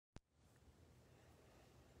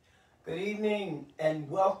Good evening and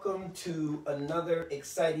welcome to another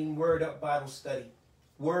exciting Word Up Bible study.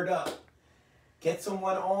 Word Up. Get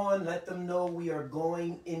someone on, let them know we are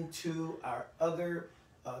going into our other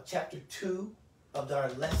chapter 2 of our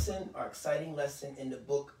lesson, our exciting lesson in the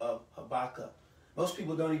book of Habakkuk. Most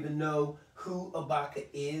people don't even know who Habakkuk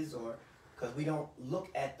is, or because we don't look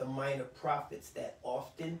at the minor prophets that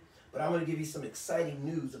often. But I'm going to give you some exciting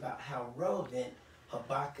news about how relevant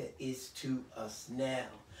Habakkuk is to us now.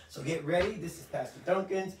 So get ready. This is Pastor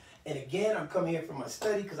Dunkins. And again, I'm coming here for my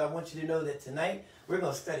study because I want you to know that tonight we're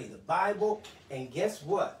going to study the Bible. And guess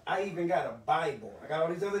what? I even got a Bible. I got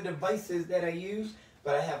all these other devices that I use,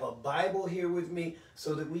 but I have a Bible here with me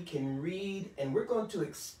so that we can read. And we're going to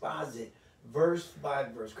exposit verse by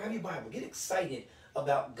verse. Grab your Bible. Get excited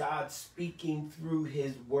about God speaking through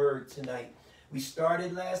his word tonight. We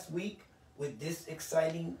started last week with this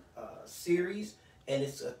exciting series, and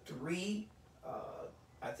it's a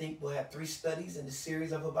I think we'll have 3 studies in the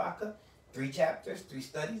series of Habakkuk. 3 chapters, 3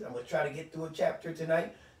 studies. I'm going to try to get through a chapter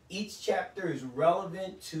tonight. Each chapter is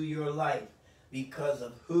relevant to your life because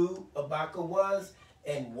of who Habakkuk was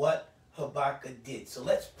and what Habakkuk did. So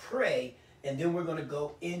let's pray, and then we're going to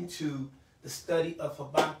go into the study of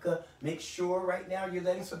Habakkuk. Make sure right now you're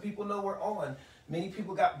letting some people know we're on. Many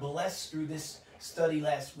people got blessed through this study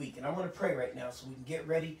last week, and I want to pray right now so we can get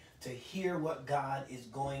ready to hear what God is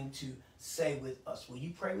going to say with us. Will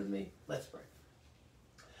you pray with me? Let's pray.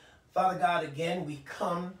 Father God, again, we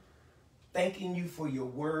come thanking you for your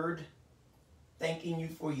word, thanking you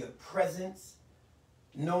for your presence,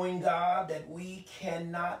 knowing, God, that we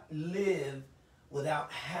cannot live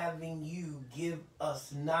without having you give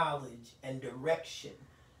us knowledge and direction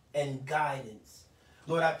and guidance.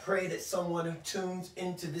 Lord, I pray that someone who tunes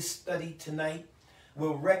into this study tonight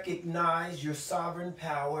will recognize your sovereign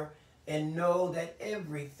power and know that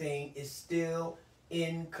everything is still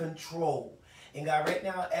in control. And God, right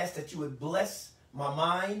now I ask that you would bless my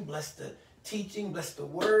mind, bless the teaching, bless the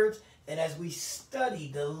words, and as we study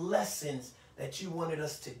the lessons that you wanted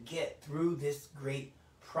us to get through this great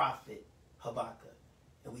prophet, Habakkuk.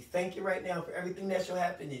 And we thank you right now for everything that shall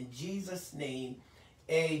happen in Jesus' name.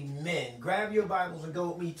 Amen. Grab your Bibles and go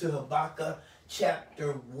with me to Habakkuk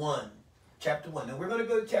chapter 1. Chapter 1. Now we're going to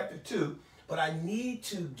go to chapter 2, but I need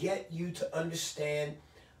to get you to understand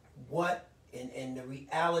what and the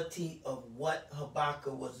reality of what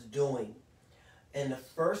Habakkuk was doing. And the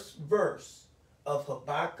first verse of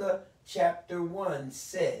Habakkuk chapter 1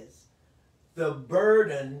 says, the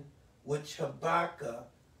burden which Habakkuk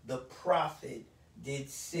the prophet did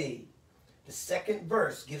see. The second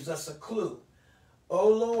verse gives us a clue. O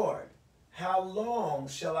Lord, how long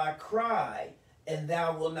shall I cry, and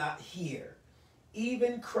thou wilt not hear?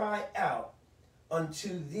 Even cry out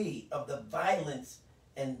unto thee of the violence,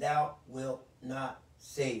 and thou wilt not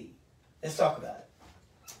save. Let's talk about it.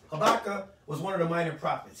 Habakkuk was one of the minor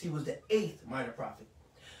prophets. He was the 8th minor prophet.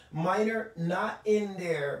 Minor not in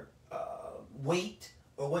their weight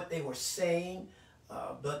or what they were saying,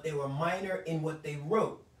 but they were minor in what they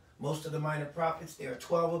wrote. Most of the minor prophets, there are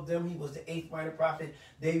 12 of them. He was the 8th minor prophet.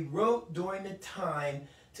 They wrote during the time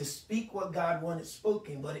to speak what God wanted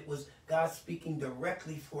spoken, but it was God speaking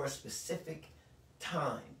directly for a specific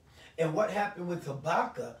time. And what happened with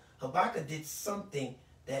Habakkuk? Habakkuk did something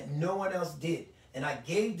that no one else did. And I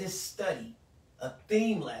gave this study a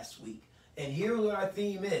theme last week. And here's what our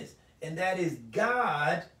theme is. And that is,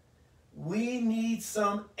 God, we need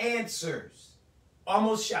some answers.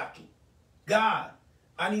 Almost shocking. God,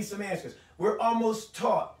 I need some answers. We're almost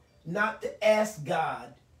taught not to ask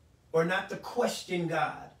God or not to question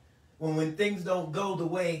God when things don't go the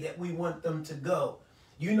way that we want them to go.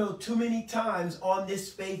 You know, too many times on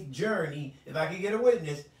this faith journey, if I could get a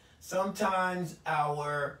witness, sometimes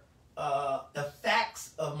the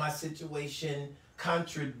facts of my situation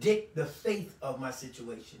contradict the faith of my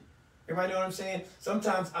situation. Everybody know what I'm saying?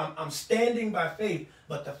 Sometimes I'm standing by faith,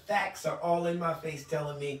 but the facts are all in my face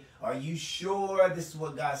telling me, are you sure this is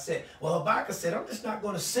what God said? Well, Habakkuk said, I'm just not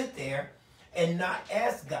going to sit there and not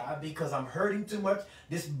ask God because I'm hurting too much.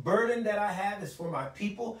 This burden that I have is for my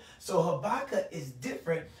people. So Habakkuk is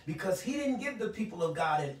different because he didn't give the people of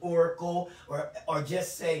God an oracle or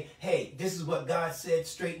just say, hey, this is what God said,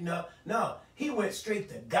 straighten up. No, he went straight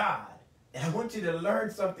to God. And I want you to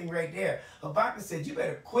learn something right there. Habakkuk said, you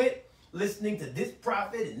better quit listening to this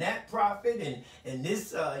prophet and that prophet and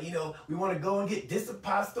this, we want to go and get this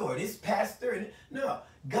apostle or this pastor. And no,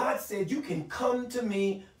 God said, you can come to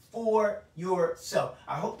me for yourself.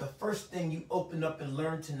 I hope the first thing you open up and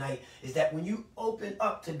learn tonight is that when you open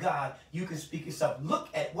up to God, you can speak yourself. Look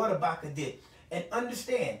at what Habakkuk did and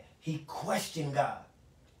understand he questioned God.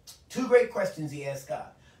 2 great questions he asked God.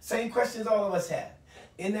 Same questions all of us have.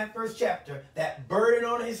 In that first chapter, that burden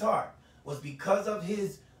on his heart was because of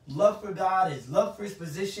his love for God, his love for his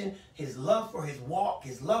position, his love for his walk,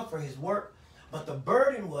 his love for his work. But the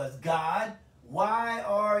burden was, God, why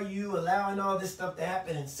are you allowing all this stuff to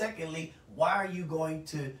happen? And secondly, why are you going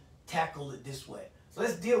to tackle it this way? So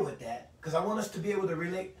let's deal with that, because I want us to be able to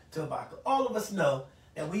relate to Habakkuk. All of us know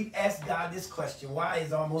that we've asked God this question. Why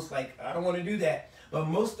is almost like, I don't want to do that. But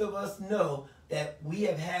most of us know that we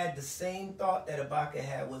have had the same thought that Habakkuk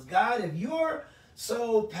had, was, God, if you're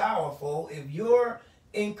so powerful, if you're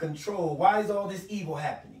in control, why is all this evil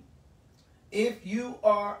happening? If you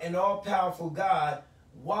are an all-powerful God,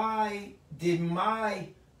 why did my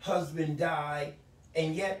husband die,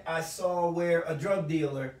 and yet I saw where a drug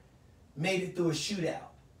dealer made it through a shootout?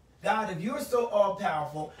 God, if you're so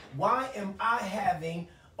all-powerful, why am I having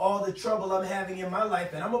all the trouble I'm having in my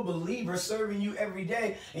life? And I'm a believer serving you every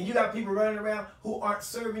day, and you got people running around who aren't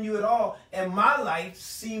serving you at all, and my life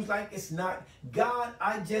seems like it's not. God,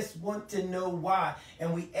 I just want to know why.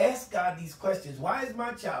 And we ask God these questions. Why is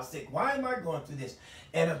my child sick? Why am I going through this?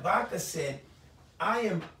 And Habakkuk said, I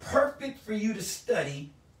am perfect for you to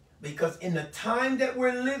study, because in the time that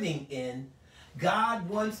we're living in, God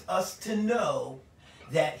wants us to know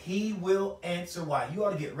that he will answer why. You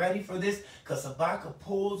ought to get ready for this, because Habakkuk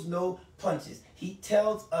pulls no punches. He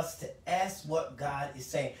tells us to ask what God is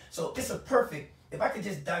saying. So it's a perfect, if I could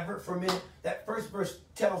just divert for a minute, that first verse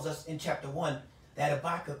tells us in chapter 1 that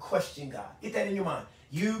Habakkuk questioned God. Get that in your mind.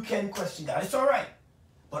 You can question God. It's all right.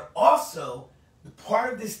 But also, the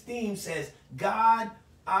part of this theme says, God,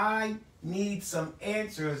 I need some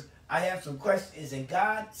answers. I have some questions. And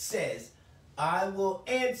God says, I will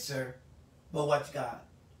answer, but watch God.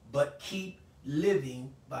 But keep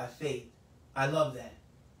living by faith. I love that.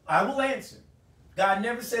 I will answer. God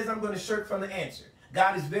never says I'm going to shirk from the answer.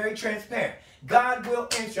 God is very transparent. God will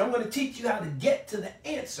answer. I'm going to teach you how to get to the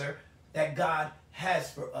answer that God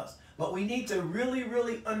has for us. But we need to really,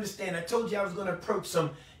 really understand. I told you I was going to approach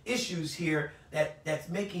some issues here that's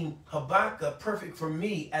making Habakkuk perfect for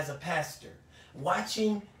me as a pastor.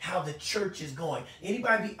 Watching how the church is going.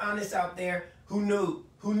 Anybody be honest out there who knew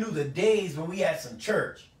the days when we had some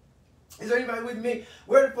church? Is there anybody with me?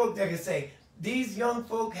 Where are the folk that can say, these young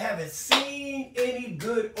folk haven't seen any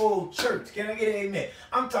good old church? Can I get an amen?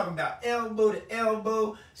 I'm talking about elbow to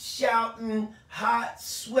elbow, shouting, hot,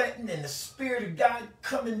 sweating, and the Spirit of God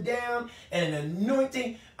coming down, and an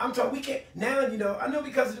anointing. I'm talking, we can't, now, you know, I know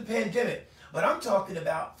because of the pandemic, but I'm talking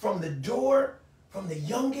about from the door, from the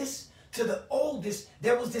youngest to the oldest,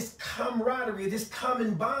 there was this camaraderie, this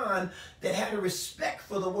common bond that had a respect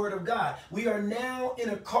for the Word of God. We are now in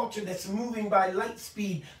a culture that's moving by light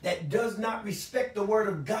speed that does not respect the Word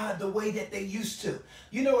of God the way that they used to.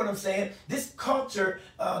 You know what I'm saying? This culture,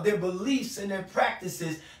 their beliefs and their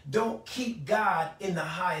practices don't keep God in the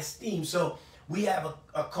high esteem. So we have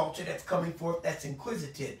a culture that's coming forth that's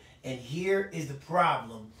inquisitive. And here is the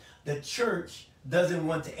problem. The church doesn't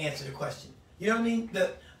want to answer the question. You know what I mean?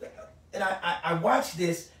 And I watch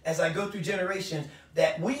this as I go through generations,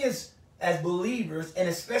 that we as believers, and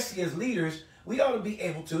especially as leaders, we ought to be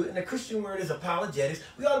able to, and the Christian word is apologetics,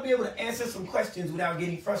 we ought to be able to answer some questions without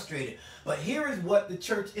getting frustrated. But here is what the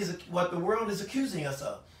church is, what the world is accusing us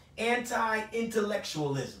of.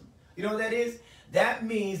 Anti-intellectualism. You know what that is? That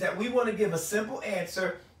means that we want to give a simple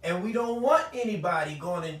answer, and we don't want anybody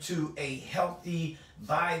going into a healthy,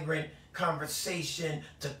 vibrant conversation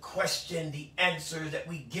to question the answers that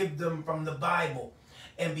we give them from the Bible.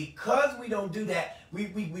 And because we don't do that, we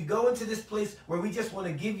go into this place where we just want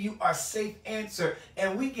to give you our safe answer,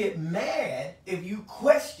 and we get mad if you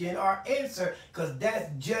question our answer, because that's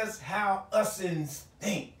just how usins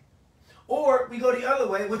think. Or we go the other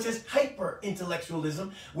way, which is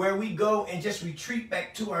hyper-intellectualism, where we go and just retreat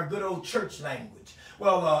back to our good old church language.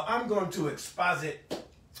 Well, I'm going to exposit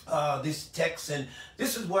this text, and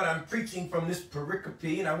this is what I'm preaching from this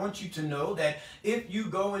pericope, and I want you to know that if you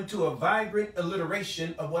go into a vibrant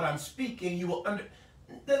alliteration of what I'm speaking, you will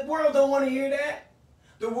the world don't want to hear that.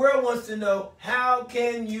 The world wants to know, how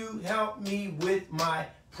can you help me with my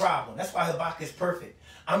problem? That's why Habakkuk is perfect.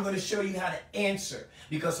 I'm going to show you how to answer,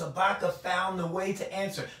 because Habakkuk found the way to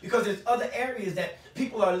answer. Because there's other areas that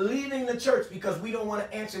people are leaving the church because we don't want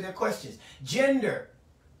to answer their questions. Gender,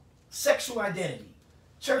 sexual identity.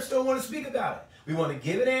 Church don't want to speak about it. We want to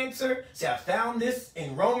give an answer, say, I found this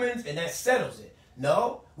in Romans, and that settles it.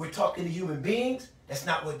 No, we're talking to human beings. That's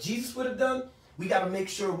not what Jesus would have done. We got to make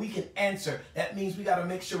sure we can answer. That means we got to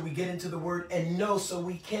make sure we get into the Word and know so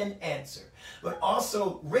we can answer. But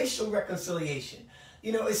also racial reconciliation.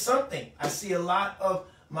 You know, it's something. I see a lot of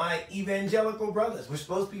my evangelical brothers. We're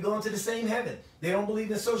supposed to be going to the same heaven. They don't believe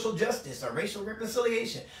in social justice or racial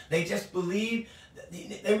reconciliation. They just believe,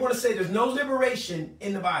 they want to say there's no liberation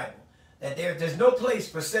in the Bible, that there's no place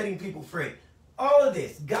for setting people free. All of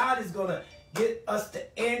this, God is going to get us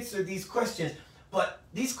to answer these questions. But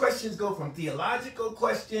these questions go from theological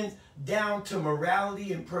questions down to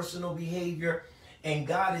morality and personal behavior. And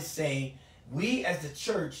God is saying, we as the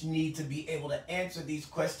church need to be able to answer these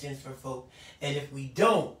questions for folk. And if we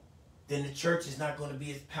don't, then the church is not going to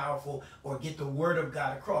be as powerful or get the word of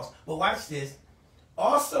God across. But watch this.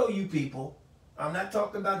 Also, you people, I'm not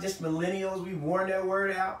talking about just millennials. We've worn that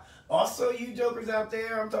word out. Also, you jokers out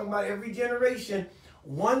there, I'm talking about every generation.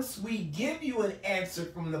 Once we give you an answer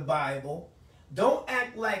from the Bible, don't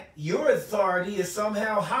act like your authority is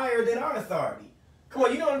somehow higher than our authority. Come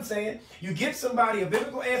on, you know what I'm saying? You give somebody a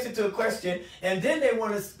biblical answer to a question, and then they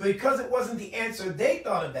want to, because it wasn't the answer they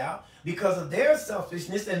thought about, because of their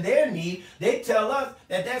selfishness and their need, they tell us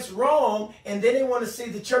that that's wrong, and then they want to say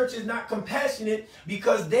the church is not compassionate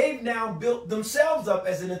because they've now built themselves up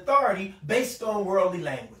as an authority based on worldly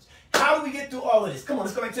language. How do we get through all of this? Come on,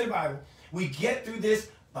 let's go back to the Bible. We get through this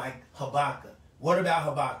by Habakkuk. What about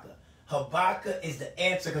Habakkuk? Habakkuk is the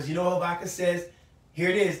answer, because you know what Habakkuk says? Here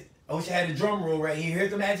it is. I wish I had a drum roll right here.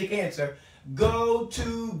 Here's the magic answer. Go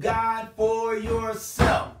to God for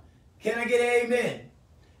yourself. Can I get an amen?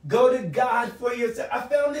 Go to God for yourself. I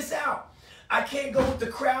found this out. I can't go with the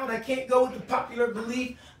crowd. I can't go with the popular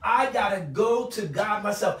belief. I got to go to God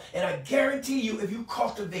myself. And I guarantee you, if you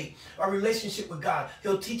cultivate a relationship with God,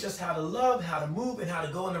 he'll teach us how to love, how to move, and how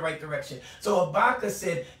to go in the right direction. So Habakkuk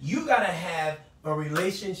said, you got to have a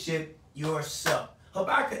relationship yourself.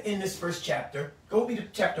 Habakkuk in this first chapter, go with me to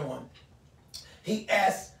chapter 1. He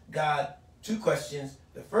asked God 2 questions.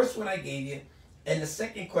 The first one I gave you, and the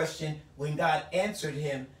second question, when God answered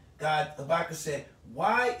him, Habakkuk said,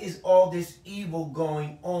 why is all this evil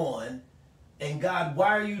going on? And God,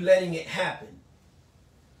 why are you letting it happen?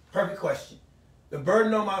 Perfect question. The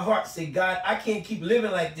burden on my heart say, God, I can't keep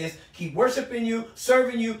living like this, keep worshiping you,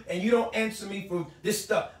 serving you, and you don't answer me for this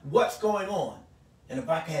stuff. What's going on? And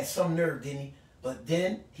Habakkuk had some nerve, didn't he? But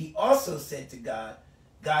then he also said to God,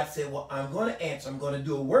 God said, well, I'm going to answer. I'm going to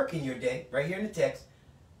do a work in your day, right here in the text,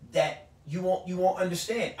 that you won't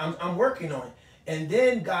understand. I'm working on it. And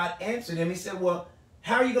then God answered him. He said, well,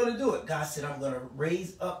 how are you going to do it? God said, I'm going to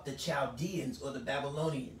raise up the Chaldeans or the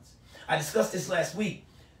Babylonians. I discussed this last week.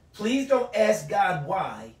 Please don't ask God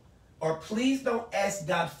why, or please don't ask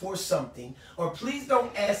God for something, or please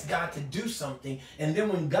don't ask God to do something. And then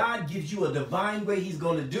when God gives you a divine way he's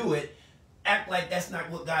going to do it, act like that's not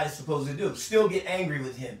what God is supposed to do. Still get angry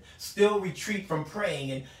with him. Still retreat from praying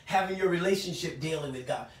and having your relationship daily with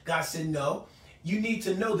God. God said, no, you need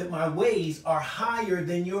to know that my ways are higher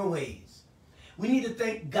than your ways. We need to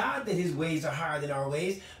thank God that his ways are higher than our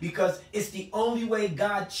ways, because it's the only way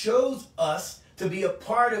God chose us to be a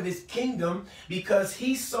part of his kingdom, because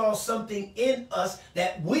he saw something in us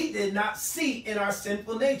that we did not see in our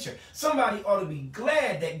sinful nature. Somebody ought to be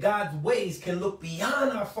glad that God's ways can look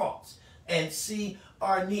beyond our faults and see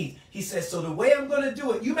our needs. He says, so the way I'm going to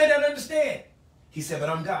do it, you may not understand. He said, but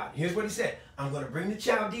I'm God. Here's what he said. I'm going to bring the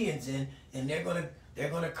Chaldeans in, and they're going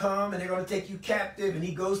to come, and they're going to take you captive. And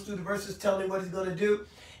he goes through the verses telling what he's going to do.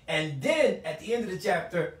 And then at the end of the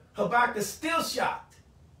chapter, Habakkuk is still shocked.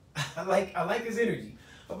 I like his energy.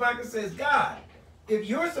 Habakkuk says, God, if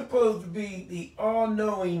you're supposed to be the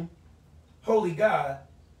all-knowing, holy God,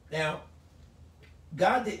 now,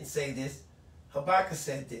 God didn't say this. Habakkuk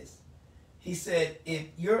said this. He said,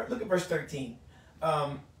 look at verse 13.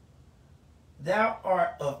 Thou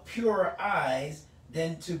art of purer eyes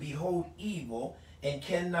than to behold evil, and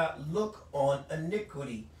cannot look on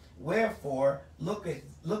iniquity. Wherefore, looketh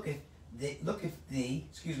thee,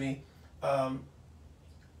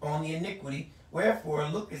 on the iniquity. Wherefore,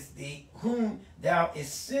 looketh thee, whom thou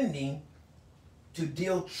is sending to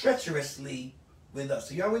deal treacherously with us.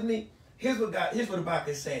 So y'all with me? Here's what Habakkuk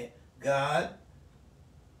is saying. God,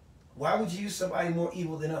 why would you use somebody more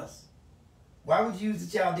evil than us? Why would you use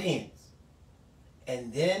the Chaldeans?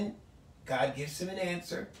 And then God gives him an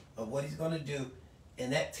answer of what he's going to do.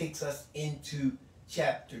 And that takes us into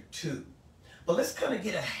chapter 2. But let's kind of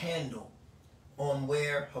get a handle on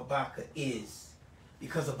where Habakkuk is.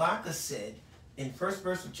 Because Habakkuk said in first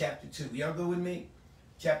verse of chapter 2, y'all go with me?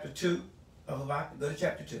 Chapter 2 of Habakkuk, go to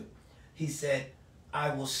chapter 2. He said,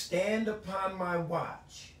 I will stand upon my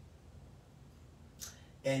watch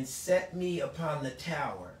and set me upon the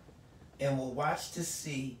tower, and will watch to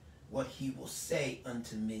see what he will say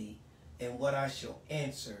unto me, and what I shall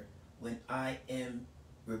answer when I am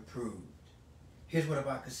reproved. Here's what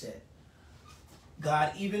Habakkuk said.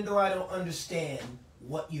 God, even though I don't understand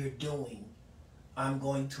what you're doing, I'm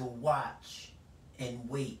going to watch and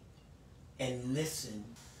wait and listen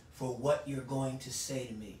for what you're going to say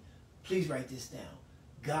to me. Please write this down.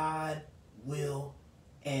 God will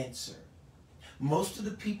answer. Most of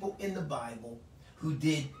the people in the Bible who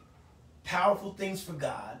did powerful things for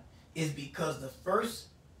God is because the first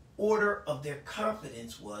order of their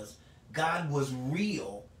confidence was God was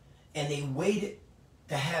real, and they waited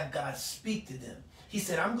to have God speak to them. He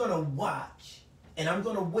said, I'm going to watch and I'm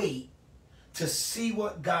going to wait to see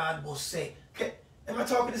what God will say. Okay, am I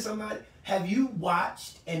talking to somebody? Have you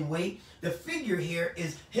watched and wait? The figure here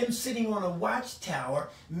is him sitting on a watchtower,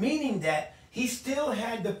 meaning that he still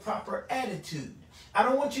had the proper attitude. I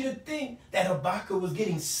don't want you to think that Habakkuk was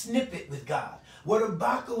getting snippet with God. What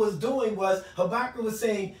Habakkuk was doing was, Habakkuk was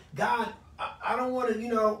saying, God, I don't want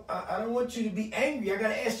to, I don't want you to be angry. I got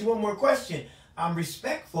to ask you one more question. I'm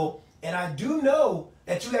respectful, and I do know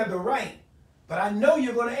that you have the right, but I know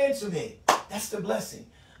you're going to answer me. That's the blessing.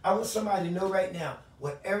 I want somebody to know right now,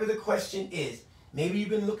 whatever the question is, maybe you've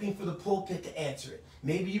been looking for the pulpit to answer it.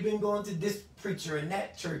 Maybe you've been going to this preacher and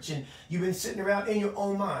that church, and you've been sitting around in your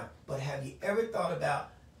own mind. But have you ever thought about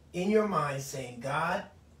in your mind saying, God,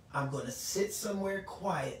 I'm going to sit somewhere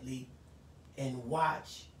quietly and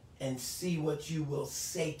watch and see what you will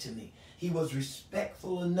say to me? He was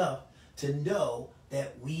respectful enough to know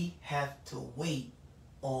that we have to wait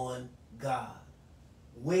on God.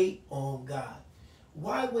 Wait on God.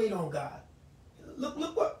 Why wait on God?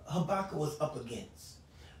 Look what Habakkuk was up against.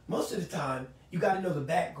 Most of the time, you got to know the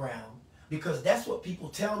background, because that's what people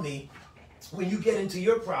tell me when you get into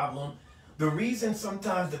your problem. The reason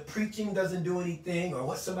sometimes the preaching doesn't do anything, or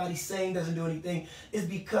what somebody's saying doesn't do anything, is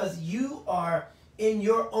because you are in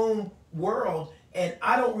your own world, and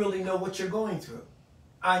I don't really know what you're going through.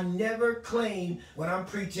 I never claim when I'm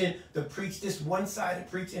preaching to preach this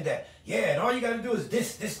one-sided preaching that, yeah, and all you got to do is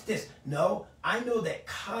this. No, I know that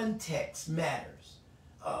context matters.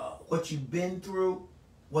 What you've been through,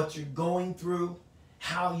 what you're going through,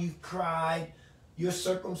 how you've cried, your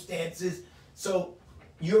circumstances. So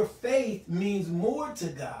your faith means more to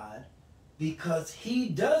God because he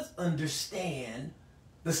does understand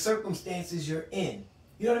the circumstances you're in.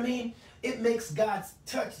 You know what I mean? It makes God's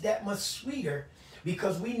touch that much sweeter,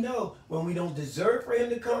 because we know when we don't deserve for him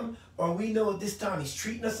to come, or we know at this time he's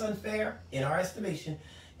treating us unfair in our estimation,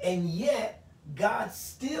 and yet God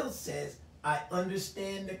still says, I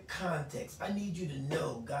understand the context. I need you to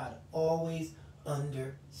know God always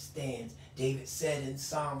understands. David said in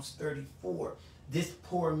Psalms 34, this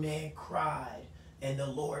poor man cried, and the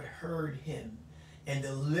Lord heard him and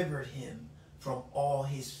delivered him from all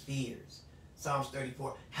his fears. Psalms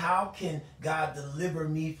 34, how can God deliver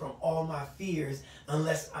me from all my fears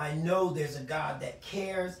unless I know there's a God that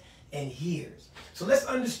cares and hears? So let's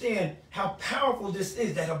understand how powerful this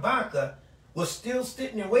is, that Habakkuk was still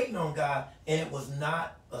sitting and waiting on God, and it was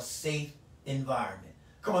not a safe environment.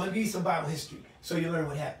 Come on, let me give you some Bible history so you learn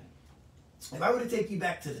what happened. If I were to take you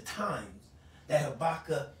back to the times that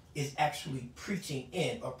Habakkuk is actually preaching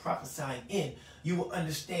in or prophesying in, you will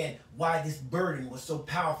understand why this burden was so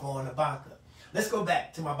powerful on Habakkuk. Let's go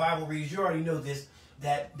back to my Bible readers. You already know this,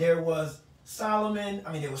 that there was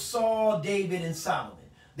there was Saul, David, and Solomon.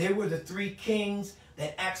 They were the three kings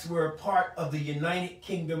that actually were a part of the united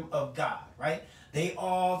kingdom of God, right? They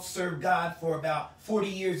all served God for about 40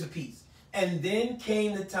 years apiece. And then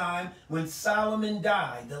came the time when Solomon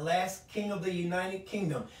died, the last king of the united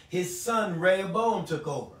kingdom. His son Rehoboam took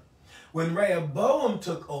over. When Rehoboam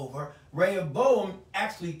took over, Rehoboam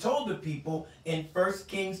actually told the people in 1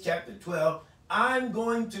 Kings chapter 12, I'm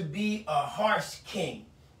going to be a harsh king.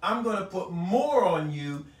 I'm going to put more on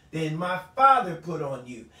you than my father put on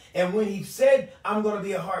you. And when he said, I'm going to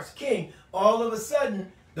be a harsh king, all of a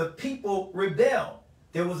sudden, the people rebelled.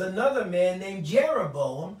 There was another man named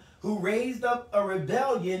Jeroboam who raised up a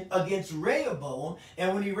rebellion against Rehoboam.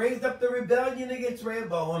 And when he raised up the rebellion against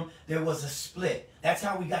Rehoboam, there was a split. That's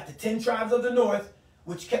how we got the 10 tribes of the north,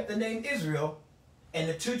 which kept the name Israel, and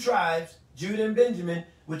the 2 tribes, Judah and Benjamin,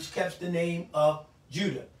 which kept the name of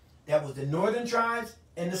Judah. That was the northern tribes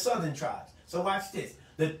and the southern tribes. So watch this.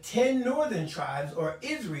 The 10 northern tribes, or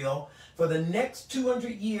Israel, for the next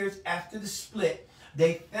 200 years after the split,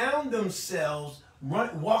 they found themselves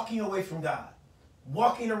walking away from God,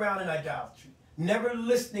 walking around in idolatry, never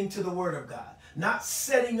listening to the word of God, not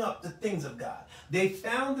setting up the things of God. They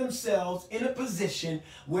found themselves in a position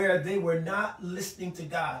where they were not listening to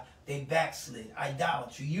God. They backslid,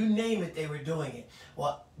 idolatry, you name it, they were doing it.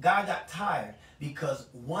 Well, God got tired because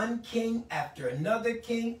one king after another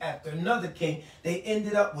king after another king, they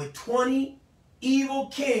ended up with 20 evil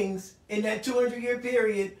kings in that 200-year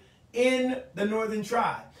period in the northern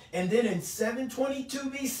tribe. And then in 722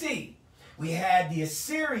 BC, we had the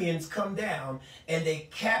Assyrians come down and they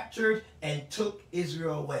captured and took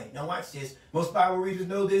Israel away. Now watch this. Most Bible readers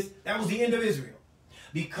know this. That was the end of Israel.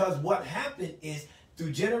 Because what happened is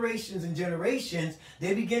through generations and generations,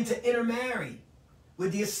 they began to intermarry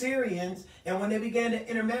with the Assyrians. And when they began to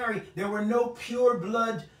intermarry, there were no pure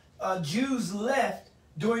blood Jews left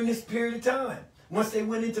during this period of time. Once they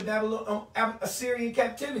went into Babylon, Assyrian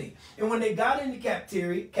captivity. And when they got into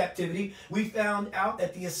captivity, we found out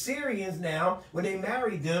that the Assyrians now, when they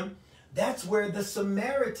married them, that's where the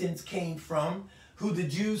Samaritans came from, who the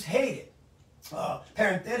Jews hated.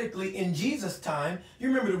 Parenthetically, in Jesus' time, you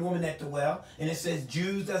remember the woman at the well, and it says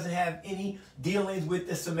Jews doesn't have any dealings with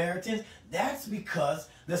the Samaritans. That's because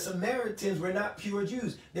the Samaritans were not pure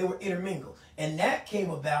Jews. They were intermingled. And that came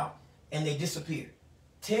about, and they disappeared.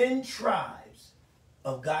 10 tribes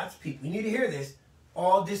of God's people, you need to hear this,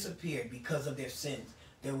 all disappeared because of their sins.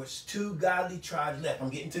 There was 2 godly tribes left. I'm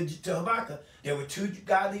getting to Habakkuk. There were 2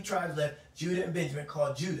 godly tribes left, Judah and Benjamin,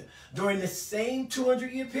 called Judah. During the same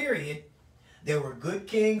 200-year period, there were good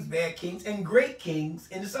kings, bad kings, and great kings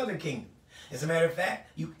in the southern kingdom. As a matter of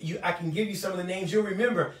fact, I can give you some of the names you'll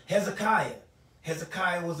remember. Hezekiah.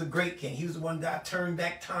 Hezekiah was a great king. He was the one God turned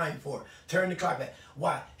back time for, turned the clock back.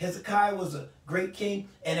 Why? Hezekiah was a great king,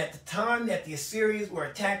 and at the time that the Assyrians were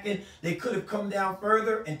attacking, they could have come down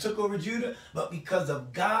further and took over Judah, but because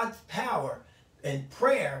of God's power and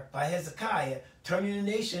prayer by Hezekiah, turning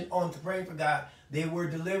the nation on to praying for God, they were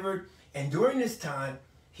delivered. And during this time,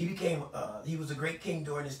 he was a great king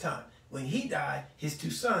during his time. When he died, his 2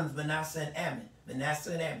 sons, Manasseh and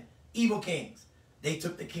Ammon, evil kings, they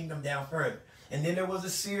took the kingdom down further. And then there was a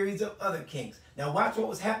series of other kings. Now watch what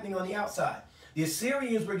was happening on the outside. The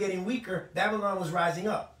Assyrians were getting weaker. Babylon was rising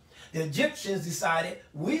up. The Egyptians decided,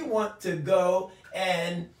 we want to go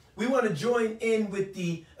and we want to join in with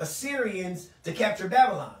the Assyrians to capture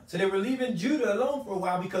Babylon. So they were leaving Judah alone for a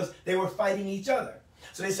while because they were fighting each other.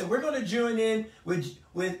 So they said, we're going to join in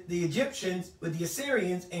with the Egyptians, with the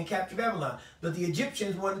Assyrians, and capture Babylon. But the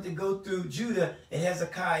Egyptians wanted to go through Judah, and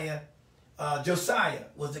Hezekiah, Josiah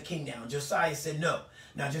was the king now. Josiah said no.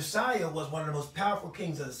 Now Josiah was one of the most powerful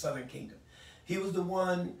kings of the southern kingdom. He was the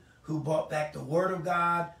one who brought back the word of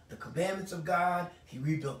God, the commandments of God. He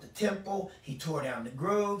rebuilt the temple. He tore down the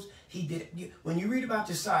groves. He did. When you read about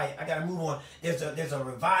Josiah, I got to move on. There's a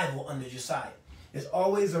revival under Josiah. There's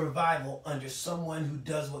always a revival under someone who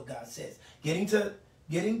does what God says. Getting to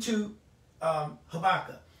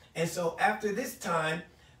Habakkuk. And so after this time,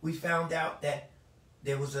 we found out that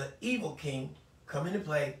there was an evil king come into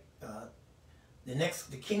play.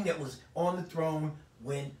 The king that was on the throne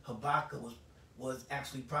when Habakkuk was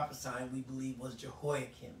actually prophesying, we believe, was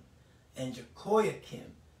Jehoiakim. And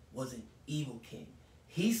Jehoiakim was an evil king.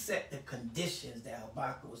 He set the conditions that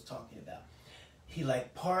Habakkuk was talking about. He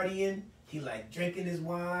liked partying. He liked drinking his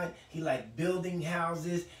wine. He liked building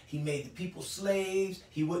houses. He made the people slaves.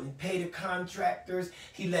 He wouldn't pay the contractors.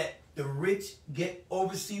 He let the rich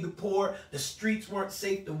oversee the poor. The streets weren't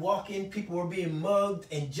safe to walk in. People were being mugged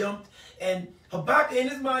and jumped. And Habakkuk in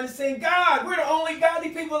his mind is saying, God, we're the only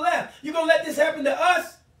godly people left. You're going to let this happen to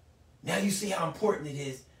us? Now you see how important it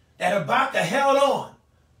is that Habakkuk held on.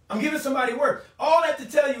 I'm giving somebody word. All that to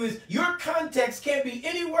tell you is your context can't be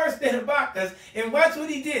any worse than Habakkuk's. And watch what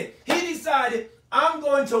he did. He decided, I'm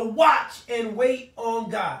going to watch and wait on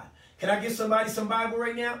God. Can I give somebody some Bible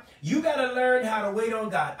right now? You got to learn how to wait on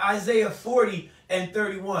God. Isaiah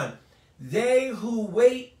 40:31. They who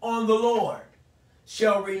wait on the Lord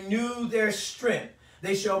shall renew their strength.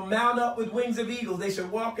 They shall mount up with wings of eagles. They shall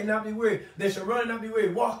walk and not be weary. They shall run and not be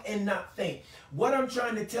weary. Walk and not faint. What I'm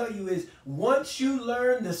trying to tell you is once you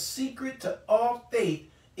learn the secret to all faith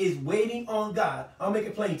is waiting on God. I'll make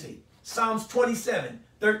it plain to you. Psalms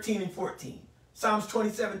 27:13-14. Psalms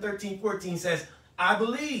 27:13-14 says, I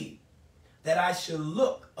believe that I shall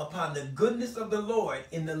look upon the goodness of the Lord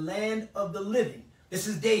in the land of the living. This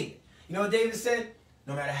is David. You know what David said?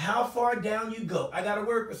 No matter how far down you go, I got to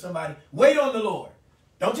work with somebody. Wait on the Lord.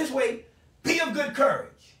 Don't just wait. Be of good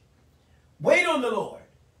courage. Wait on the Lord.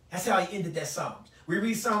 That's how he ended that Psalms. We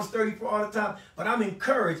read Psalms 34 all the time, but I'm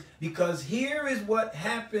encouraged because here is what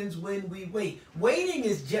happens when we wait. Waiting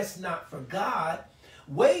is just not for God.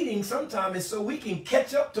 Waiting sometimes is so we can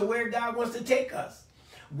catch up to where God wants to take us.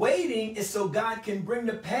 Waiting is so God can bring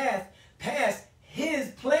the path past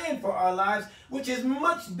his plan for our lives, which is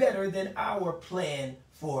much better than our plan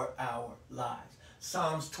for our lives.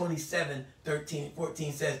 Psalms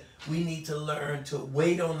 27:13-14 says we need to learn to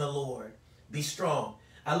wait on the Lord. Be strong.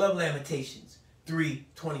 I love Lamentations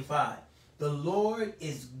 3:25. The Lord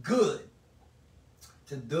is good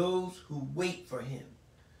to those who wait for him,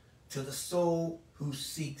 to the soul who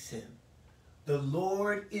seeks him. The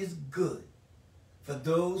Lord is good for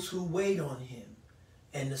those who wait on him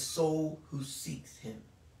and the soul who seeks him.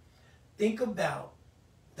 Think about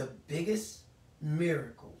the biggest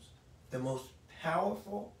miracles, the most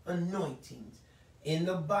powerful anointings in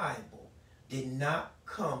the Bible did not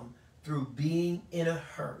come through being in a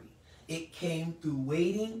hurry. It came through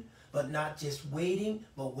waiting, but not just waiting,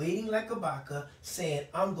 but waiting like Habakkuk, saying,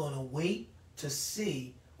 I'm going to wait to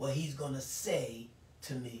see what he's going to say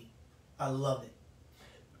to me. I love it.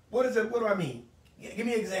 What is it? What do I mean? Give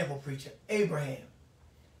me an example, preacher. Abraham.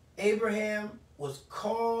 Abraham was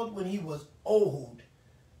called when he was old,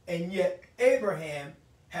 and yet Abraham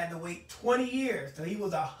had to wait 20 years till he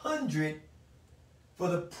was 100 for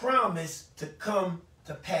the promise to come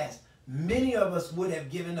to pass. Many of us would have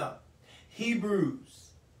given up. Hebrews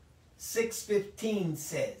 6:15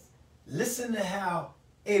 says, listen to how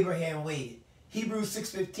Abraham waited. Hebrews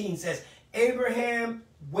 6:15 says, Abraham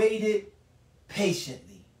waited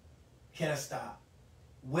patiently. Can I stop?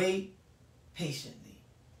 Wait patiently.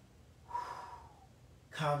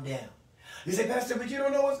 Calm down. You say, Pastor, but you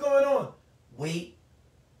don't know what's going on. Wait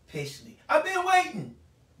patiently. I've been waiting.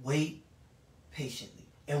 Wait patiently.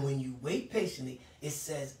 And when you wait patiently, it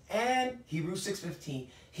says, and Hebrews 6:15,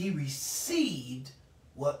 he received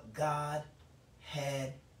what God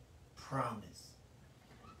had promised.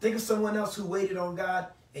 Think of someone else who waited on God,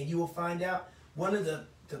 and you will find out one of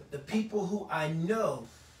the people who I know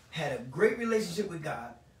had a great relationship with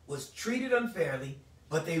God, was treated unfairly,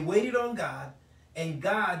 but they waited on God, and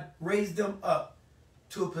God raised them up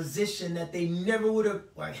to a position that they never would have,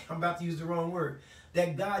 like I'm about to use the wrong word,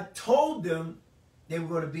 that God told them they were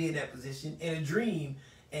going to be in that position in a dream,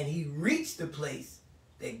 and he reached the place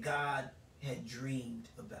that God had dreamed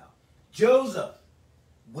about. Joseph,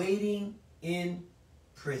 waiting in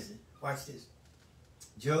prison. Watch this.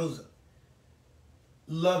 Joseph,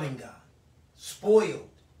 loving God, spoiled,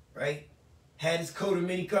 right? Had his coat of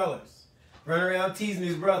many colors, running around teasing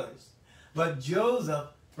his brothers. But Joseph,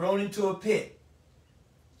 thrown into a pit,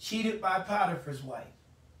 cheated by Potiphar's wife,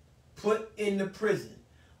 put in the prison.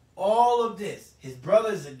 All of this, his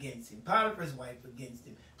brothers against him, Potiphar's wife against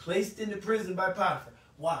him, placed into prison by Potiphar.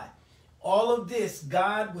 Why? All of this,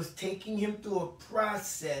 God was taking him through a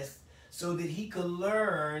process so that he could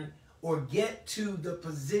learn or get to the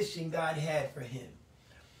position God had for him.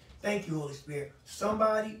 Thank you, Holy Spirit.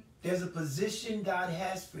 Somebody, there's a position God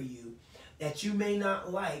has for you that you may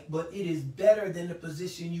not like, but it is better than the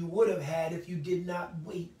position you would have had if you did not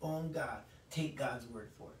wait on God. Take God's word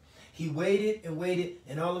for it. He waited and waited,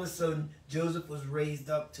 and all of a sudden, Joseph was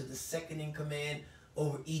raised up to the second in command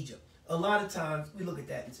over Egypt. A lot of times, we look at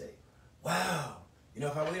that and say, wow, you know,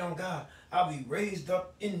 if I wait on God, I'll be raised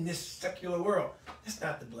up in this secular world. That's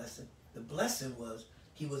not the blessing. The blessing was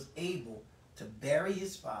he was able to bury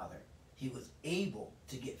his father. He was able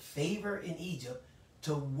to get favor in Egypt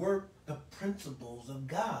to work the principles of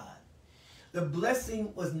God. The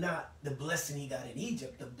blessing was not the blessing he got in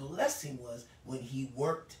Egypt. The blessing was when he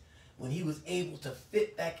worked, when he was able to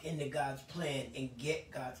fit back into God's plan and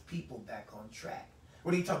get God's people back on track.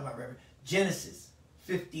 What are you talking about, Reverend? Genesis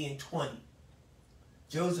 50 and 20.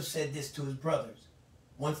 Joseph said this to his brothers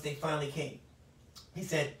once they finally came. He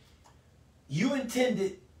said, you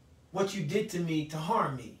intended what you did to me to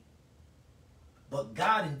harm me, but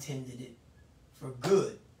God intended it for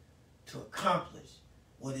good, to accomplish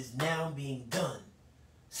what is now being done,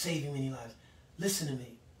 saving many lives. Listen to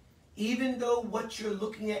me. Even though what you're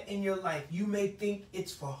looking at in your life, you may think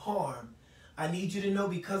it's for harm, I need you to know,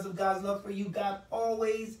 because of God's love for you, God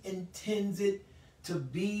always intends it to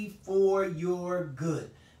be for your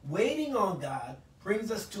good. Waiting on God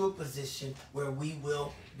brings us to a position where we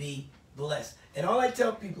will be blessed. And all I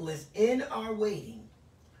tell people is, in our waiting,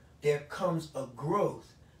 there comes a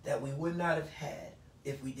growth that we would not have had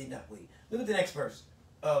if we did not wait. Look at the next verse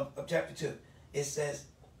of chapter 2. It says,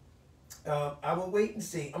 I will wait and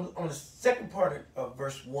see. I'm on the second part of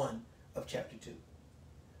verse 1 of chapter 2.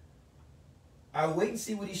 I will wait and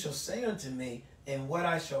see what he shall say unto me, and what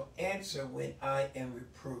I shall answer when I am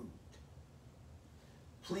reproved.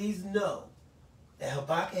 Please know that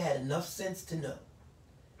Habakkuk had enough sense to know,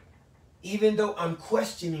 even though I'm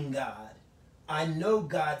questioning God, I know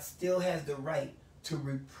God still has the right to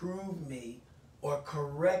reprove me or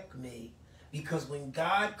correct me, because when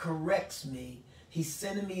God corrects me, he's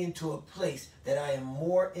sending me into a place that I am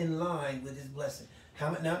more in line with his blessing. How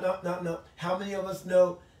many of us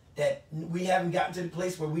know that we haven't gotten to the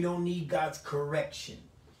place where we don't need God's correction?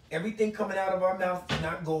 Everything coming out of our mouth is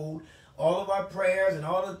not gold. all of our prayers and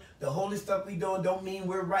all of the holy stuff we do don't mean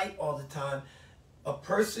we're right all the time. A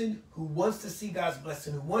person who wants to see God's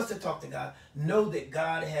blessing, who wants to talk to God, know that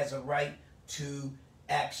God has a right to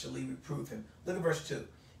actually reprove him. Look at verse 2.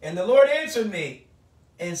 And the Lord answered me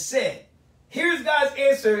and said, here's God's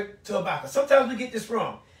answer to Habakkuk. Sometimes we get this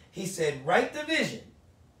wrong. He said, write the vision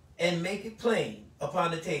and make it plain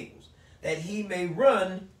upon the tables, that he may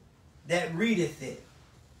run that readeth it.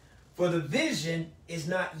 For the vision is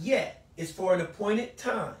not yet, it's for an appointed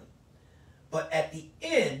time. But at the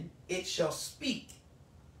end it shall speak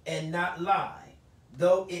and not lie,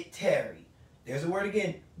 though it tarry. There's a word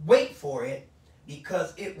again. Wait for it,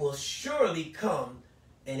 because it will surely come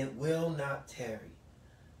and it will not tarry.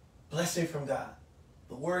 Blessing from God.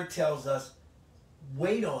 The word tells us,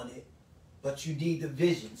 wait on it, but you need the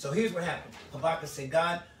vision. So here's what happened. Habakkuk said,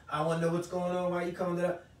 God, I want to know what's going on. Why are you coming to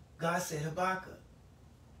that? God said, Habakkuk,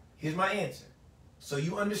 here's my answer. So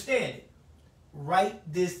you understand it. Write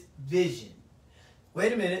this vision.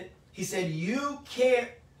 Wait a minute. He said, you can't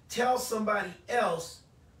tell somebody else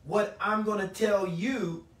what I'm going to tell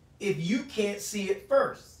you if you can't see it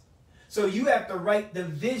first. So you have to write the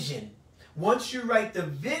vision. Once you write the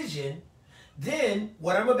vision, then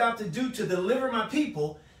what I'm about to do to deliver my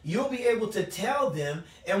people, you'll be able to tell them.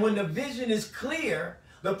 And when the vision is clear,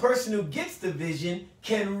 the person who gets the vision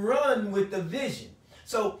can run with the vision.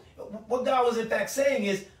 So what God was in fact saying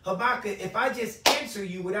is, Habakkuk, if I just answer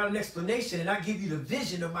you without an explanation and I give you the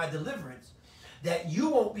vision of my deliverance, that you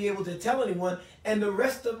won't be able to tell anyone, and the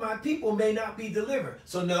rest of my people may not be delivered.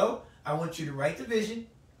 So no, I want you to write the vision,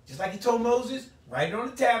 just like he told Moses, write it on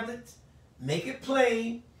the tablets, make it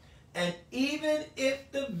plain, and even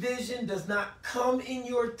if the vision does not come in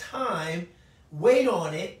your time, wait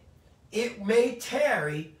on it. It may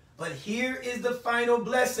tarry, but here is the final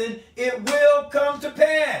blessing. It will come to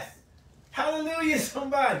pass. Hallelujah,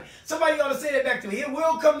 somebody. Somebody ought to say that back to me. It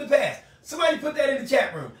will come to pass. Somebody put that in the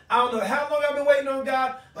chat room. I don't know how long I've been waiting on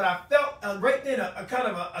God, but I felt right then a kind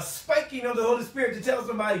of a spiking of the Holy Spirit to tell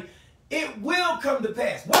somebody, it will come to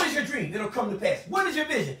pass. What is your dream? It'll come to pass. What is your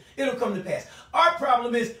vision? It'll come to pass. Our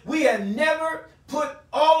problem is we have never put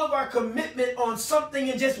all of our commitment on something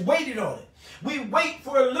and just waited on it. We wait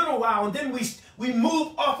for a little while and then we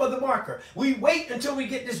move off of the marker. We wait until we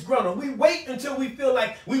get disgruntled. We wait until we feel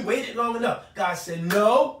like we waited long enough. God said,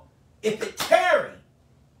 no, if it tarry,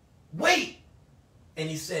 wait. And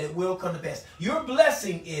he said it will come to pass. Your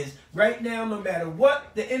blessing is right now, no matter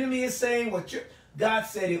what the enemy is saying, God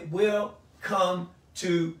said it will come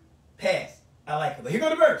to pass. I like it. But here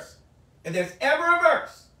goes the verse. If there's ever a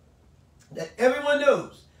verse that everyone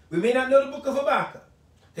knows, we may not know the book of Habakkuk.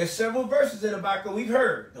 There's several verses in Habakkuk we've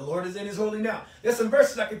heard. The Lord is in his holy mouth. There's some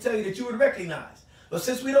verses I can tell you that you would recognize. But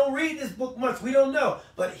since we don't read this book much, we don't know.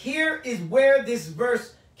 But here is where this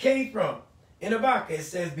verse came from. In Habakkuk, it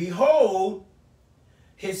says, behold,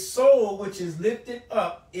 his soul which is lifted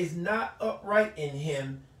up is not upright in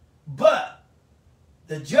him, but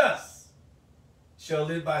the just shall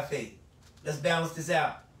live by faith. Let's balance this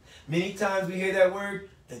out. Many times we hear that word,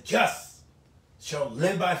 the just shall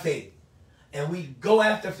live by faith. And we go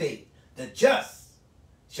after faith. The just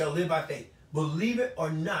shall live by faith. Believe it or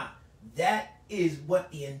not, that is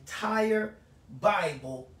what the entire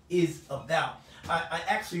Bible is about. I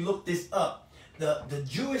actually looked this up. The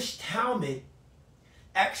Jewish Talmud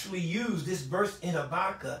actually used this verse in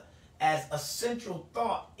Habakkuk as a central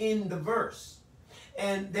thought in the verse.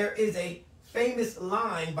 And there is a famous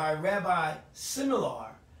line by Rabbi Similar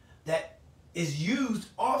that is used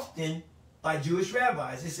often by Jewish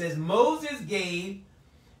rabbis. It says, Moses gave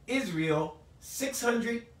Israel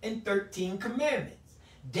 613 commandments.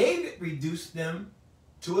 David reduced them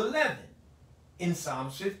to 11 in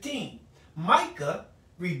Psalms 15. Micah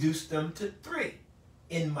reduced them to 3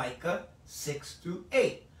 in Micah 6 through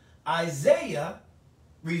 8. Isaiah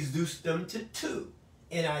reduced them to 2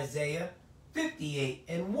 in Isaiah 58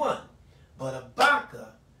 and 1. But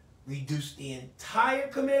Habakkuk reduced the entire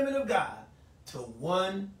commandment of God to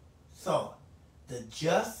one thought. The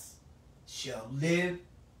just shall live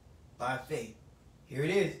by faith. Here it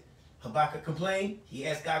is. Habakkuk complained. He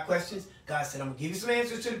asked God questions. God said, I'm going to give you some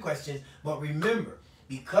answers to the questions. But remember,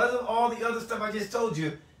 because of all the other stuff I just told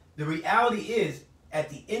you, the reality is, at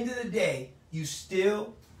the end of the day, you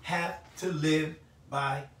still have to live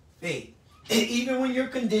by faith. Even when your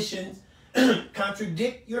conditions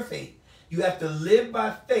contradict your faith, you have to live by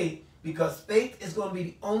faith, because faith is going to be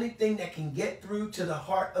the only thing that can get through to the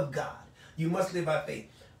heart of God. You must live by faith.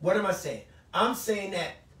 What am I saying? I'm saying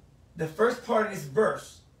that the first part of this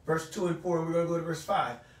verse, verse 2 and 4, and we're going to go to verse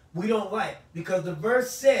 5, we don't like, because the verse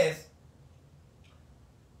says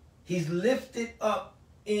he's lifted up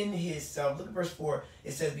in himself. Look at verse 4.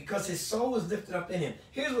 It says, because his soul was lifted up in him.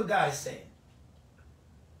 Here's what God is saying.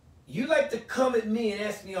 You like to come at me and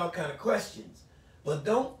ask me all kind of questions, but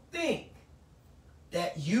don't think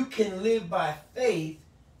that you can live by faith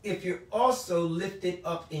if you're also lifted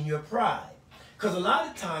up in your pride. Because a lot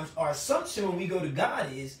of times our assumption when we go to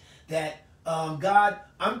God is that, God,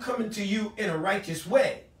 I'm coming to you in a righteous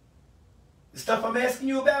way. The stuff I'm asking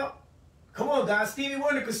you about, come on, God, Stevie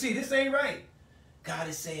Wonder could see this ain't right. God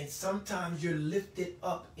is saying sometimes you're lifted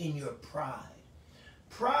up in your pride.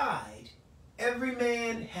 Pride, every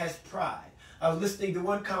man has pride. I was listening to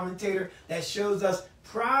one commentator that shows us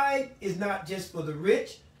pride is not just for the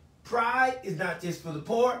rich. Pride is not just for the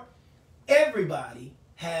poor. Everybody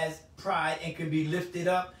has pride and can be lifted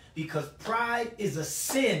up because pride is a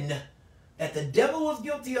sin that the devil was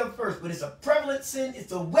guilty of first, but it's a prevalent sin.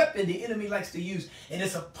 It's a weapon the enemy likes to use, and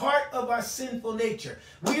it's a part of our sinful nature.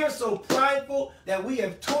 We are so prideful that we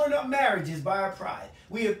have torn up marriages by our pride.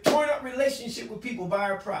 We have torn up relationship with people by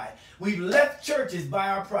our pride. We've left churches by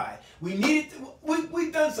our pride. We've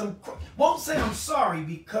done some, won't say I'm sorry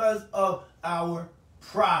because of our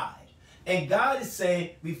pride. And God is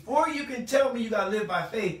saying, before you can tell me you got to live by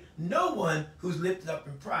faith, no one who's lifted up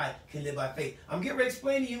in pride can live by faith. I'm getting ready to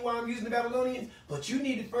explain to you why I'm using the Babylonians, but you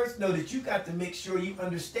need to first know that you got to make sure you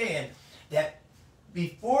understand that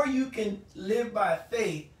before you can live by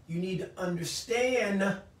faith, you need to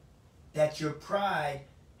understand that your pride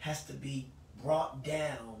has to be brought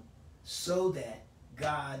down so that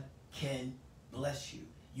God can bless you.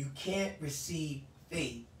 You can't receive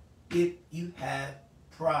faith if you have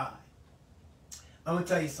pride. I'm going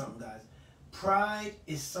to tell you something, guys. Pride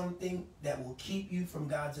is something that will keep you from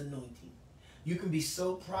God's anointing. You can be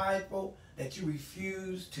so prideful that you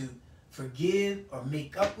refuse to forgive or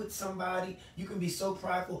make up with somebody. You can be so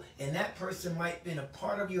prideful, and that person might have been a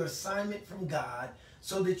part of your assignment from God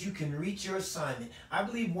so that you can reach your assignment. I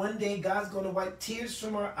believe one day God's going to wipe tears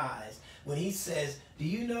from our eyes when he says, do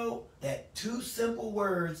you know that 2 simple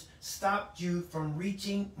words stopped you from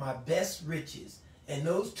reaching my best riches? And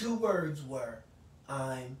those 2 words were,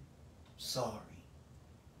 I'm sorry.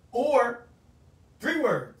 Or 3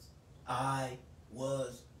 words, I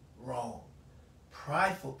was wrong.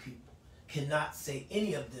 Prideful people cannot say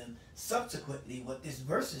any of them. Subsequently, what this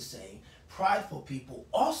verse is saying, prideful people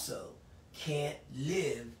also can't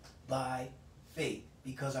live by faith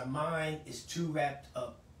because our mind is too wrapped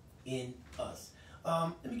up in us.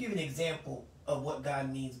 Let me give you an example of what God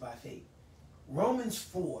means by faith. Romans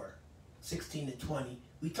 4, 16 to 20,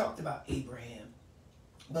 we talked about Abraham.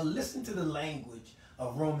 But listen to the language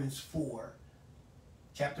of Romans 4,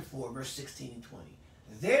 chapter 4, verse 16 and 20.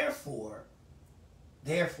 Therefore,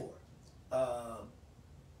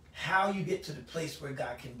 how you get to the place where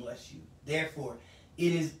God can bless you. Therefore,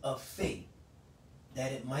 it is of faith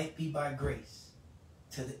that it might be by grace,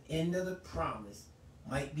 to the end of the promise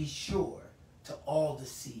might be sure to all the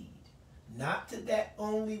seed, not to that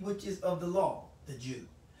only which is of the law, the Jew,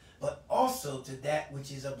 but also to that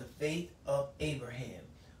which is of the faith of Abraham,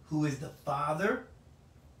 who is the father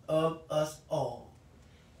of us all.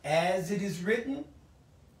 As it is written,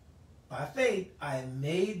 by faith I have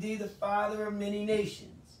made thee the father of many nations,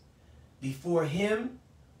 before him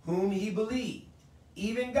whom he believed,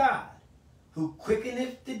 even God, who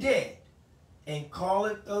quickeneth the dead, and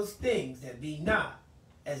calleth those things that be not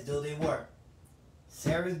as though they were.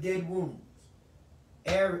 Sarah's dead wounds,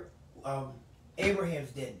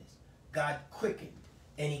 Abraham's deadness, God quickened,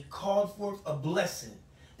 and he called forth a blessing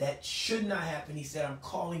that should not happen. He said, I'm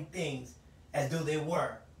calling things as though they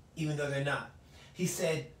were, even though they're not. He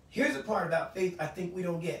said, here's the part about faith I think we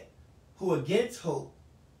don't get. Who against hope,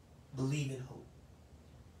 believe in hope.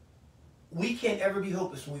 We can't ever be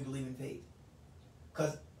hopeless when we believe in faith.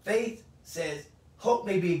 Because faith says, hope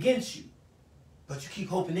may be against you, but you keep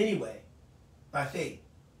hoping anyway by faith.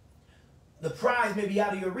 The prize may be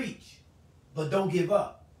out of your reach, but don't give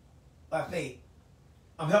up by faith.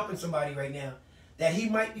 I'm helping somebody right now. That he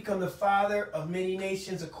might become the father of many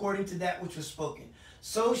nations according to that which was spoken.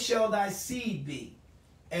 So shall thy seed be.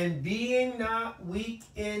 And being not weak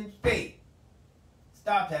in faith.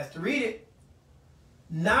 Stop, Pastor. Read it.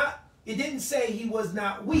 It didn't say he was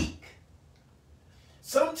not weak.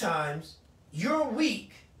 Sometimes you're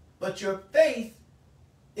weak, but your faith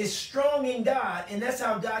is strong in God, and that's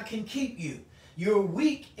how God can keep you. You're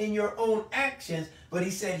weak in your own actions, but he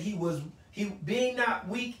said he being not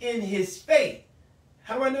weak in his faith.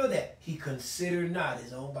 How do I know that? He considered not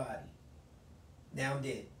his own body. Now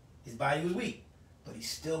dead. His body was weak, but he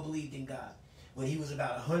still believed in God. When he was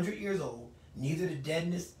about 100 years old, neither the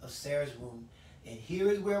deadness of Sarah's womb, and here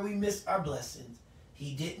is where we miss our blessings,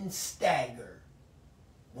 he didn't stagger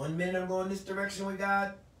One minute I'm going this direction with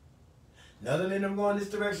God. Another minute I'm going this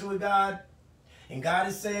direction with God. And God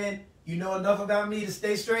is saying, you know enough about me to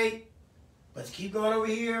stay straight, but you keep going over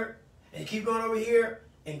here and keep going over here.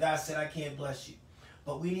 And God said, I can't bless you.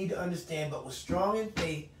 But we need to understand, but we're strong in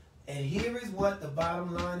faith. And here is what the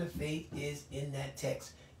bottom line of faith is in that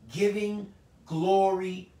text. Giving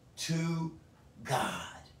glory to God.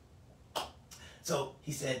 So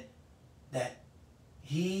he said that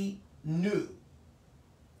he knew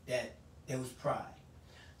that there was pride.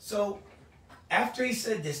 So after he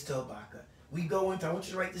said this to Habakkuk, we go into, I want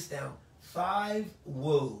you to write this down, 5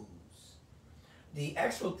 woes. The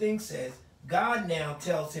actual thing says, God now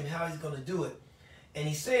tells him how he's going to do it. And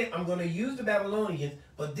he's saying, I'm going to use the Babylonians,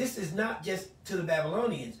 but this is not just to the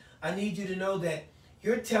Babylonians. I need you to know that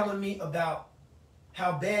you're telling me about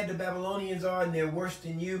how bad the Babylonians are and they're worse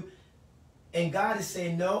than you. And God is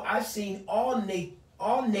saying, no, I've seen all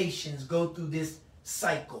nations go through this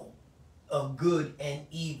cycle of good and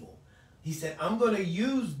evil. He said, I'm going to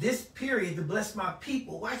use this period to bless my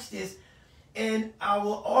people. Watch this. And I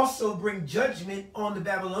will also bring judgment on the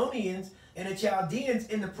Babylonians and the Chaldeans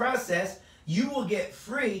in the process. You will get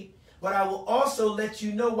free, but I will also let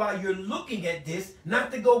you know while you're looking at this,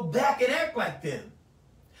 not to go back and act like them.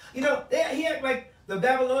 You know, he acted like the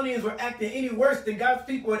Babylonians were acting any worse than God's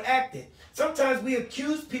people had acted. Sometimes we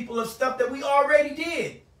accuse people of stuff that we already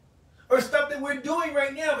did, or stuff that we're doing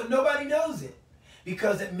right now, but nobody knows it,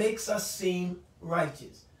 because it makes us seem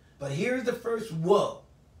righteous. But here's the first woe.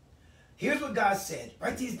 Here's what God said.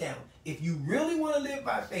 Write these down. If you really want to live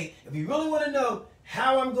by faith, if you really want to know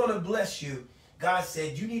how I'm going to bless you, God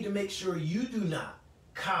said you need to make sure you do not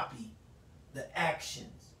copy the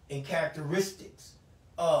actions and characteristics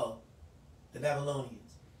of the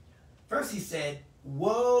Babylonians. First he said,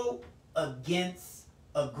 woe against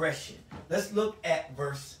aggression. Let's look at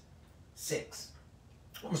verse 6.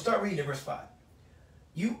 I'm going to start reading at verse 5.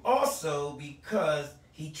 You also, because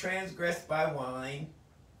he transgressed by wine,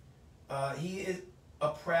 he is a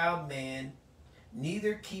proud man,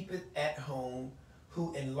 neither keepeth at home,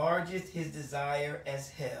 who enlargeth his desire as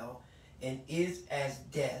hell, and is as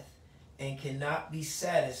death, and cannot be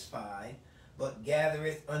satisfied, but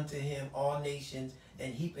gathereth unto him all nations,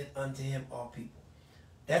 and heapeth unto him all people.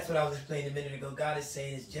 That's what I was explaining a minute ago. God is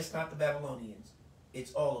saying it's just not the Babylonians.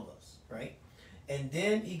 It's all of us, right? And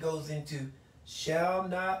then he goes into, shall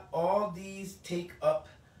not all these take up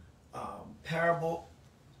parable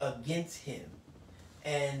against him,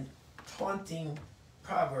 and taunting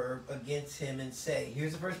proverb against him, and say,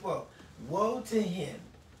 here's the first woe, woe to him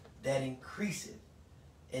that increaseth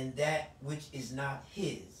in that which is not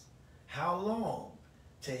his. How long?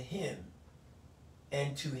 To him,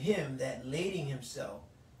 and to him that lading himself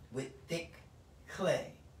with thick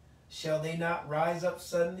clay. Shall they not rise up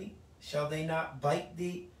suddenly? Shall they not bite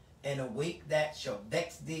thee, and awake that shall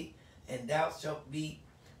vex thee, and thou shalt be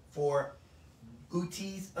for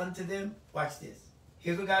booties unto them? Watch this.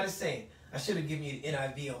 Here's what God is saying. I should have given you the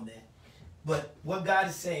NIV on that. But what God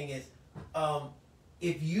is saying is,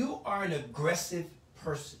 if you are an aggressive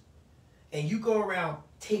person, and you go around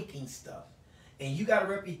taking stuff, and you got a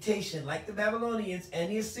reputation like the Babylonians and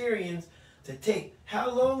the Assyrians to take, how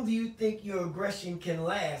long do you think your aggression can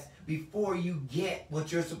last before you get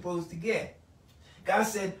what you're supposed to get? God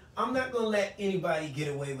said, I'm not going to let anybody get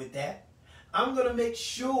away with that. I'm going to make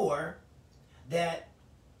sure that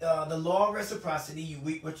the law of reciprocity, you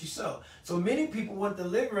reap what you sow. So many people want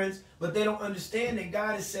deliverance, but they don't understand that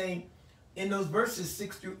God is saying in those verses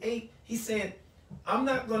 6 through 8, he's saying, I'm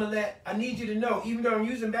not going to let, I need you to know, even though I'm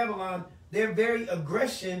using Babylon, their very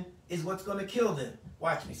aggression is what's going to kill them.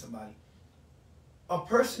 Watch me, somebody. A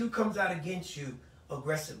person who comes out against you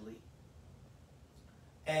aggressively,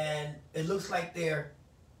 and it looks like they're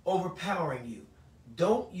overpowering you,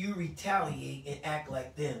 don't you retaliate and act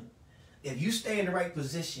like them. If you stay in the right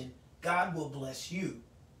position, God will bless you,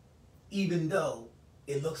 even though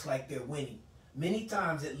it looks like they're winning. Many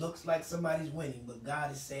times it looks like somebody's winning, but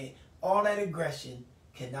God is saying, all that aggression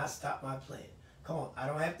cannot stop my plan. Come on, I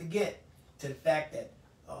don't have to get to the fact that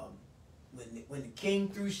when the king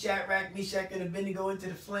threw Shadrach, Meshach, and Abednego into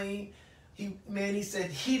the flame, he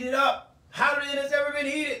said, heat it up, hotter than it's ever been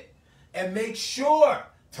heated, and make sure,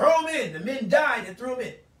 throw them in. The men died and threw them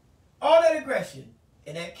in. All that aggression.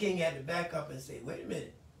 And that king had to back up and say, wait a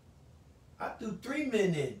minute. I threw 3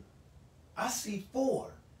 men in. I see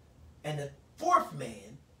 4. And the 4th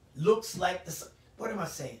man looks like the... What am I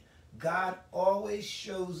saying? God always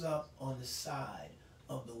shows up on the side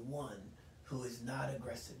of the one who is not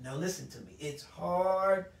aggressive. Now listen to me. It's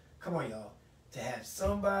hard, come on y'all, to have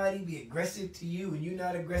somebody be aggressive to you and you're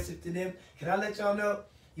not aggressive to them. Can I let y'all know?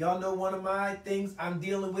 Y'all know one of my things I'm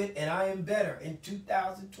dealing with, and I am better. In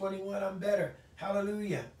 2021, I'm better.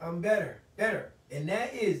 Hallelujah. I'm better. And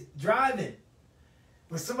that is driving.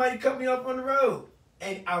 When somebody cut me off on the road,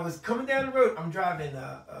 and I was coming down the road, I'm driving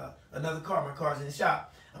another car. My car's in the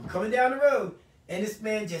shop. I'm coming down the road, and this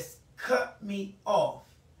man just cut me off.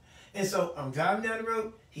 And so I'm driving down the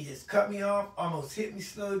road. He just cut me off, almost hit me,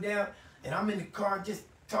 slowed down. And I'm in the car just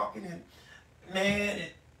talking. And man,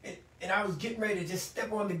 and I was getting ready to just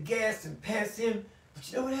step on the gas and pass him.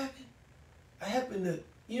 But you know what happened? I happened to,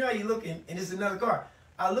 you know how you look and it's another car.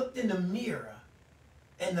 I looked in the mirror.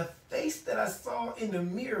 And the face that I saw in the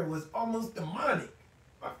mirror was almost demonic.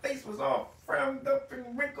 My face was all frowned up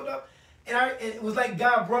and wrinkled up. And it was like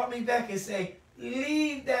God brought me back and said,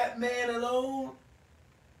 leave that man alone.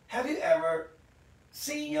 Have you ever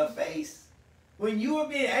seen your face when you were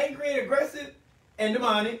being angry and aggressive and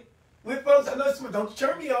demonic with folks? I know some, don't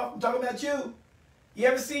turn me off. I'm talking about you. You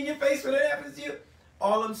ever seen your face when that happens to you?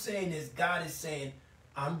 All I'm saying is God is saying,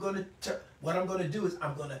 what I'm going to do is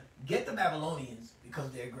I'm going to get the Babylonians because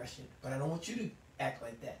of their aggression, but I don't want you to act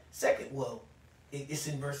like that. Second, well, it's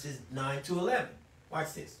in verses 9 to 11.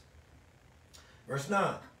 Watch this. Verse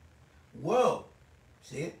 9. Woe,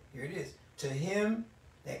 see it? Here it is. To him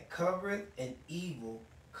that covereth an evil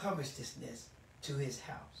covetousness to his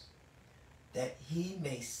house, that he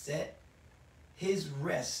may set his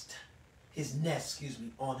nest,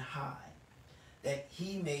 on high, that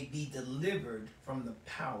he may be delivered from the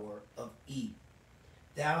power of evil.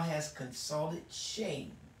 Thou hast consulted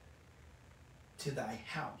shame to thy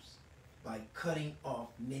house by cutting off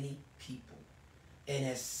many people, and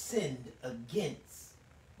hast sinned against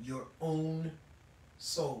your own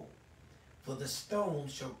soul. For the stone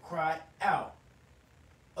shall cry out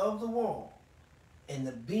of the wall, and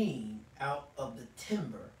the beam out of the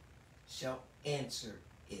timber shall answer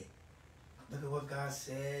it. Look at what God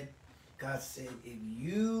said. God said, if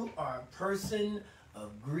you are a person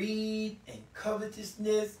of greed and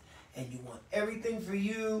covetousness, and you want everything for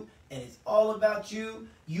you, and it's all about you,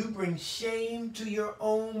 you bring shame to your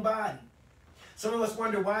own body. Some of us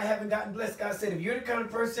wonder why I haven't gotten blessed. God said, if you're the kind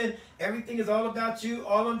of person, everything is all about you.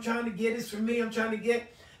 All I'm trying to get is for me. I'm trying to get.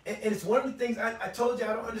 And it's one of the things I told you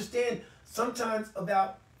I don't understand sometimes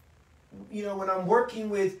about, you know, when I'm working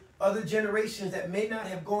with other generations that may not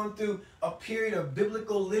have gone through a period of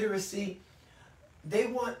biblical literacy. They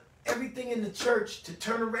want everything in the church to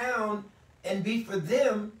turn around and be for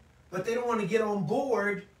them, but they don't want to get on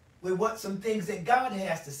board with what some things that God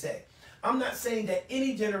has to say. I'm not saying that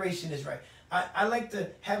any generation is right. I like to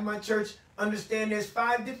have my church understand there's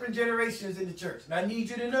 5 different generations in the church. And I need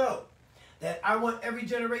you to know that I want every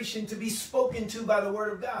generation to be spoken to by the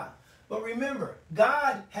word of God. But remember,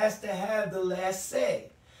 God has to have the last say.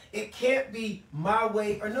 It can't be my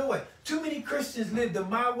way or no way. Too many Christians live the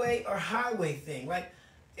my way or highway thing. Like,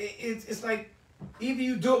 it's like, either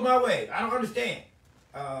you do it my way. I don't understand.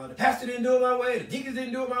 The pastor didn't do it my way. The deacons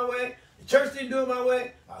didn't do it my way. The church didn't do it my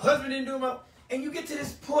way. My husband didn't do it my way. And you get to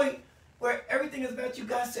this point where everything is about you.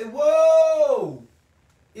 God said, whoa,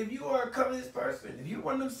 if you are a covetous person, if you're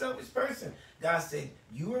one of them selfish person, God said,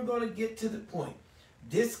 you are going to get to the point.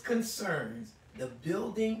 This concerns the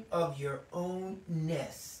building of your own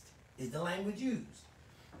nest, is the language used,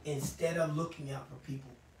 instead of looking out for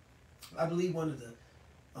people. I believe one of the,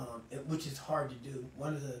 which is hard to do,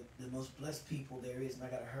 one of the most blessed people there is, and I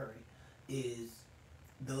got to hurry, is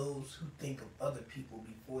those who think of other people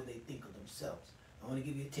before they think of themselves. I want to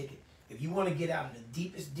give you a ticket. If you want to get out of the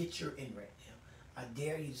deepest ditch you're in right now, I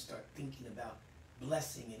dare you to start thinking about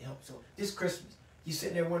blessing and help. So this Christmas, you're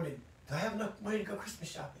sitting there wondering, do I have enough money to go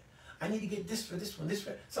Christmas shopping? I need to get this for this one, this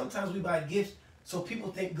for... Sometimes we buy gifts so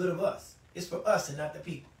people think good of us. It's for us and not the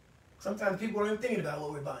people. Sometimes people aren't even thinking about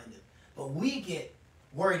what we're buying them. But we get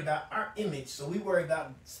worried about our image, so we worry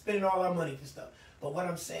about spending all our money for stuff. But what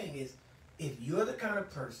I'm saying is, if you're the kind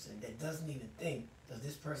of person that doesn't even think, does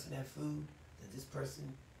this person have food? Does this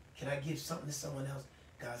person... Can I give something to someone else?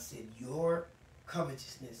 God said, your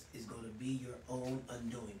covetousness is going to be your own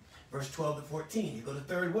undoing. Verse 12 to 14. Here go the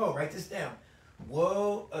third woe. Write this down.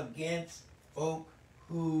 Woe against folk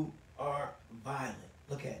who are violent.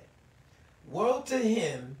 Look at it. Woe to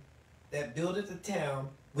him that buildeth a town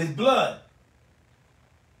with blood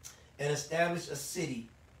and establish a city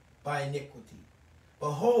by iniquity.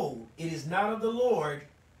 Behold, it is not of the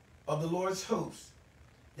Lord's host,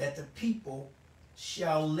 that the people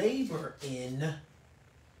shall labor in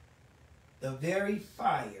the very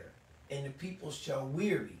fire, and the people shall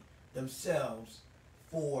weary themselves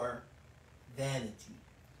for vanity.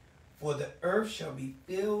 For the earth shall be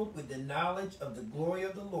filled with the knowledge of the glory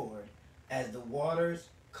of the Lord, as the waters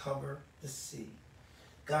cover the sea.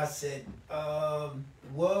 God said,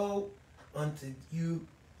 woe unto you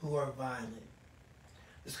who are violent.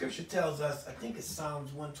 The scripture tells us, I think it's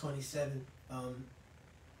Psalms 127,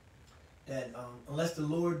 that unless the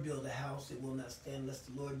Lord build a house, it will not stand. Unless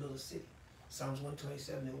the Lord build a city. Psalms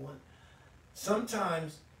 127 and 1.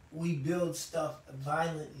 Sometimes we build stuff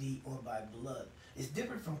violently or by blood. It's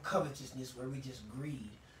different from covetousness, where we just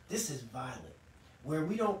greed. This is violent, where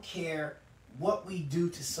we don't care what we do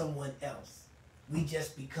to someone else. We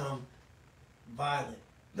just become violent.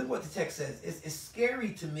 Look what the text says. It's scary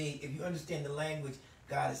to me if you understand the language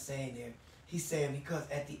God is saying there. He's saying, because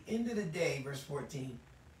at the end of the day, verse 14,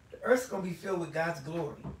 the earth's going to be filled with God's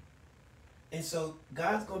glory. And so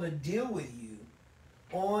God's going to deal with you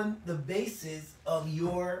on the basis of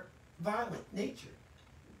your violent nature.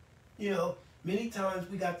 You know, many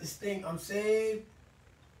times we got this thing, I'm saved,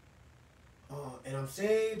 and I'm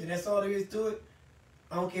saved, and that's all there is to it.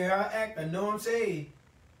 I don't care how I act, I know I'm saved.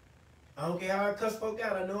 I don't care how I cuss folk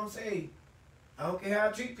out, I know I'm saved. I don't care how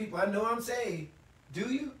I treat people, I know I'm saved.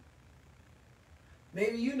 Do you?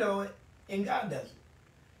 Maybe you know it, and God doesn't.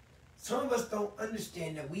 Some of us don't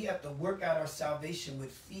understand that we have to work out our salvation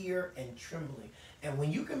with fear and trembling. And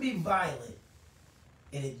when you can be violent,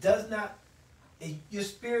 and it does not, your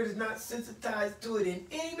spirit is not sensitized to it in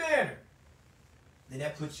any manner, then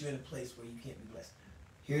that puts you in a place where you can't be blessed.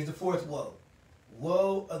 Here's the fourth woe.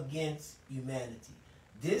 Woe against humanity.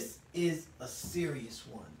 This is a serious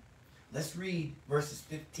one. Let's read verses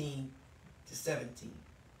 15 to 17.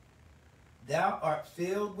 Thou art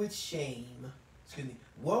filled with shame.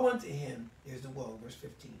 Woe unto him, here's the woe, verse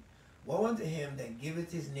 15. Woe unto him that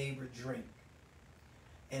giveth his neighbor drink,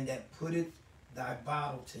 and that putteth thy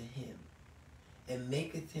bottle to him, and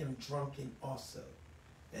maketh him drunken also,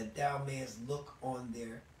 that thou mayest look on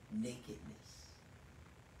their nakedness.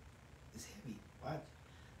 It's heavy. Watch.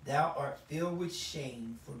 Thou art filled with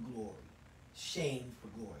shame for glory. Shame for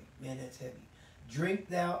glory. Man, that's heavy. Drink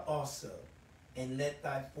thou also, and let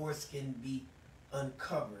thy foreskin be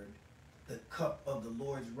uncovered. The cup of the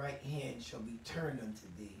Lord's right hand shall be turned unto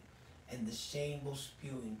thee, and the shameful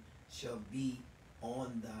spewing shall be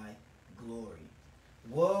on thy glory.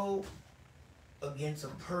 Woe against a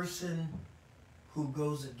person who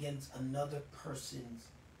goes against another person's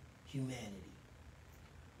humanity.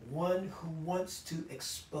 One who wants to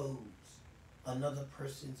expose another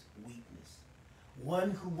person's weakness.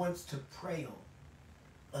 One who wants to prey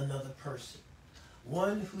on another person.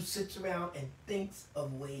 One who sits around and thinks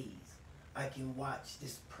of ways I can watch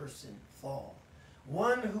this person fall.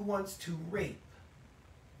 One who wants to rape,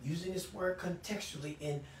 using this word contextually,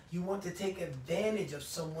 and you want to take advantage of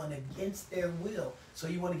someone against their will. So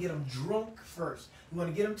you want to get them drunk first. You want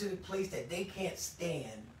to get them to the place that they can't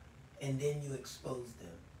stand, and then you expose them.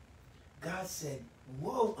 God said,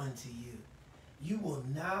 woe unto you. You will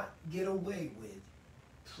not get away with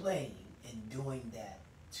playing and doing that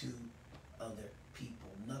to other people.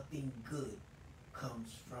 Nothing good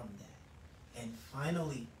comes from that. And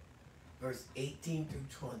finally, verse 18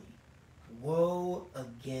 through 20. Woe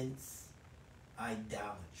against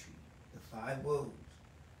idolatry. The 5 woes.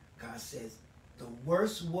 God says, the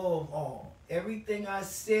worst woe of all. Everything I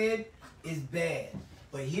said is bad.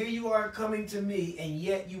 But here you are coming to me, and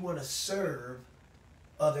yet you want to serve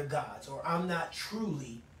other gods. Or I'm not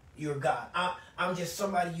truly your God. I'm just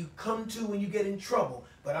somebody you come to when you get in trouble.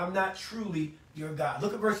 But I'm not truly your God.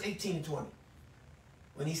 Look at verse 18 and 20.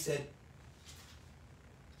 When he said,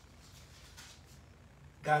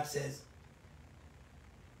 God says,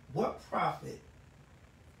 what profiteth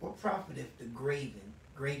the graven,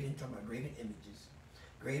 talking about graven images,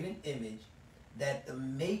 graven image, that the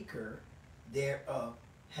maker thereof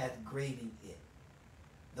hath graven it,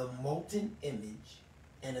 the molten image,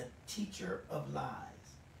 and a teacher of lies,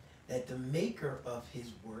 that the maker of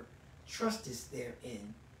his work trusteth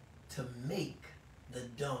therein to make the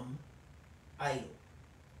dumb idol.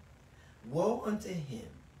 Woe unto him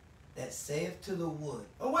that saith to the wood,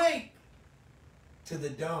 awake! To the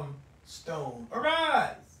dumb stone,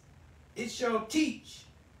 arise! It shall teach.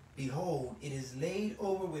 Behold, it is laid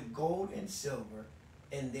over with gold and silver,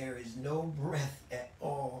 and there is no breath at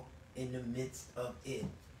all in the midst of it.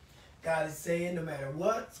 God is saying, no matter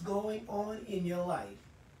what's going on in your life,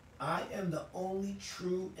 I am the only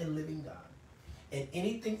true and living God. And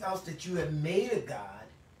anything else that you have made a God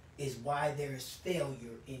is why there is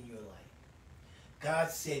failure in your life. God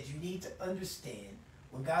said you need to understand,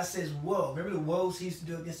 when God says woe, remember the woes he used to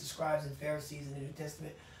do against the scribes and Pharisees in the New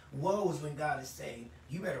Testament? Woe is when God is saying,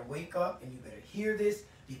 you better wake up and you better hear this,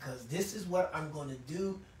 because this is what I'm going to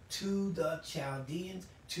do to the Chaldeans,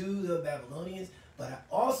 to the Babylonians. But I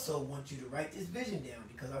also want you to write this vision down,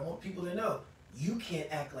 because I want people to know You can't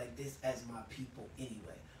act like this as my people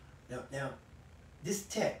anyway. Now, this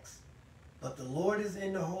text, but the Lord is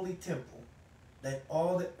in the holy temple, let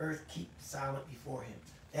all the earth keep silent before him.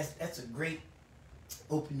 That's a great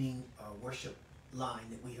opening worship line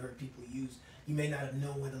that we heard people use. You may not have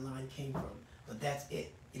known where the line came from, but that's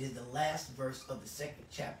it. It is the last verse of the second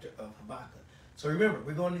chapter of Habakkuk. So remember,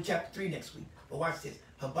 we're going to chapter 3 next week. But watch this.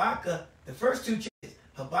 Habakkuk, the first two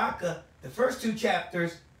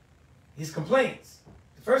chapters, his complaints.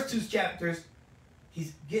 The first two chapters,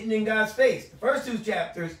 he's getting in God's face. The first two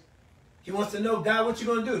chapters, he wants to know, God, what you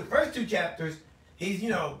going to do? The first two chapters, he's,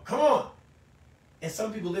 come on. And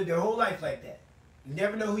some people live their whole life like that. You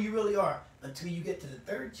never know who you really are until you get to the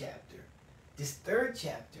third chapter. This third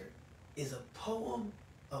chapter is a poem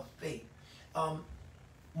of faith.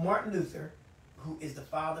 Martin Luther, who is the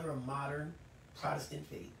father of modern Protestant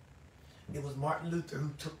faith, it was Martin Luther who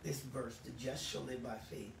took this verse, the just shall live by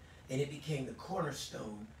faith, and it became the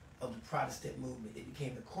cornerstone of the Protestant movement. It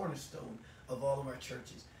became the cornerstone of all of our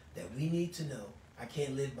churches, that we need to know, I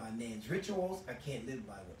can't live by man's rituals, I can't live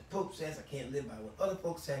by what the Pope says, I can't live by what other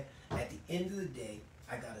folks say. At the end of the day,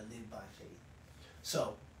 I got to live by faith.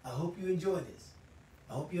 So, I hope you enjoy this.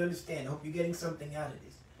 I hope you understand. I hope you're getting something out of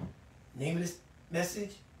this. Name of this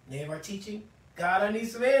message, name of our teaching, God, I need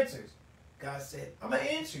some answers. God said, I'm going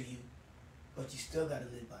to answer you, but you still got to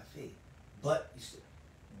live by faith. But you still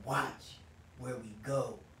watch where we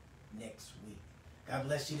go next week. God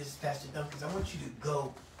bless you. This is Pastor Dunkins. I want you to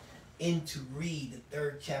go in to read the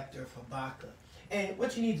third chapter of Habakkuk. And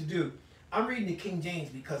what you need to do, I'm reading the King James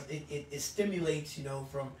because it stimulates,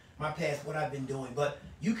 from my past what I've been doing. But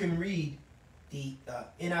you can read the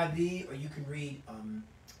NIV, or you can read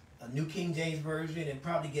a New King James Version and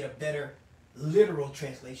probably get a better literal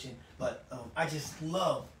translation. But I just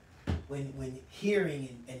love when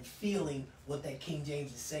hearing and feeling what that King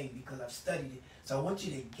James is saying, because I've studied it. So I want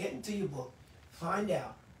you to get into your book, find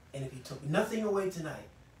out, and if you took nothing away tonight,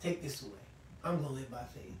 take this away. I'm going to live by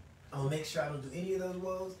faith. I'm going to make sure I don't do any of those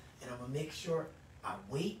woes, and I'm going to make sure I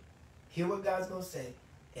wait, hear what God's going to say,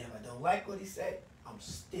 and if I don't like what he said, I'm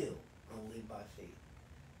still going to live by faith.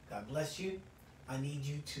 God bless you. I need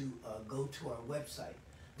you to go to our website.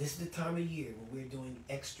 This is the time of year when we're doing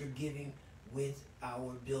extra giving with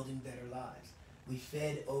our Building Better Lives. We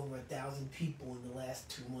fed over 1,000 people in the last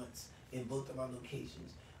 2 months in both of our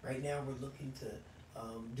locations. Right now we're looking to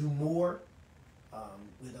do more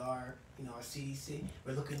with our CDC.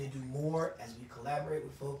 We're looking to do more as we collaborate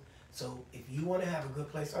with folks. So if you want to have a good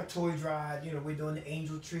place, our toy drive, we're doing the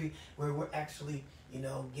Angel Tree, where we're actually,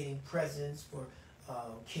 getting presents for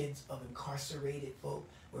kids of incarcerated folk.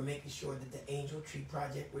 We're making sure that the Angel Tree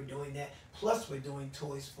Project, we're doing that. Plus, we're doing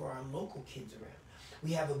toys for our local kids around.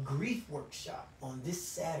 We have a grief workshop on this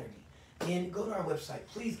Saturday. And go to our website.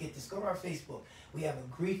 Please get this. Go to our Facebook. We have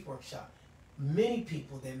a grief workshop. Many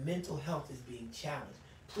people, their mental health is being challenged.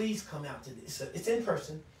 Please come out to this. So it's in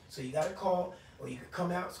person, so you got to call, or you can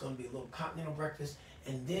come out. It's going to be a little continental breakfast.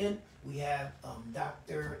 And then we have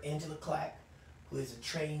Dr. Angela Clack, who is a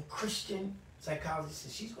trained Christian psychologist,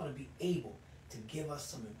 and she's going to be able to give us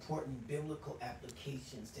some important biblical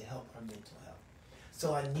applications to help our mental health.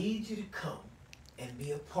 So I need you to come and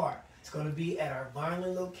be a part. It's going to be at our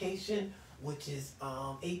Vineland location, which is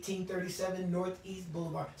 1837 Northeast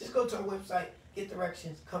Boulevard. Just go to our website, get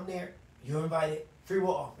directions, come there. You're invited. Free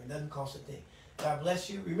will offering. Doesn't cost a thing. God bless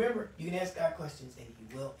you. Remember, you can ask God questions and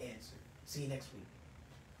he will answer. See you next week.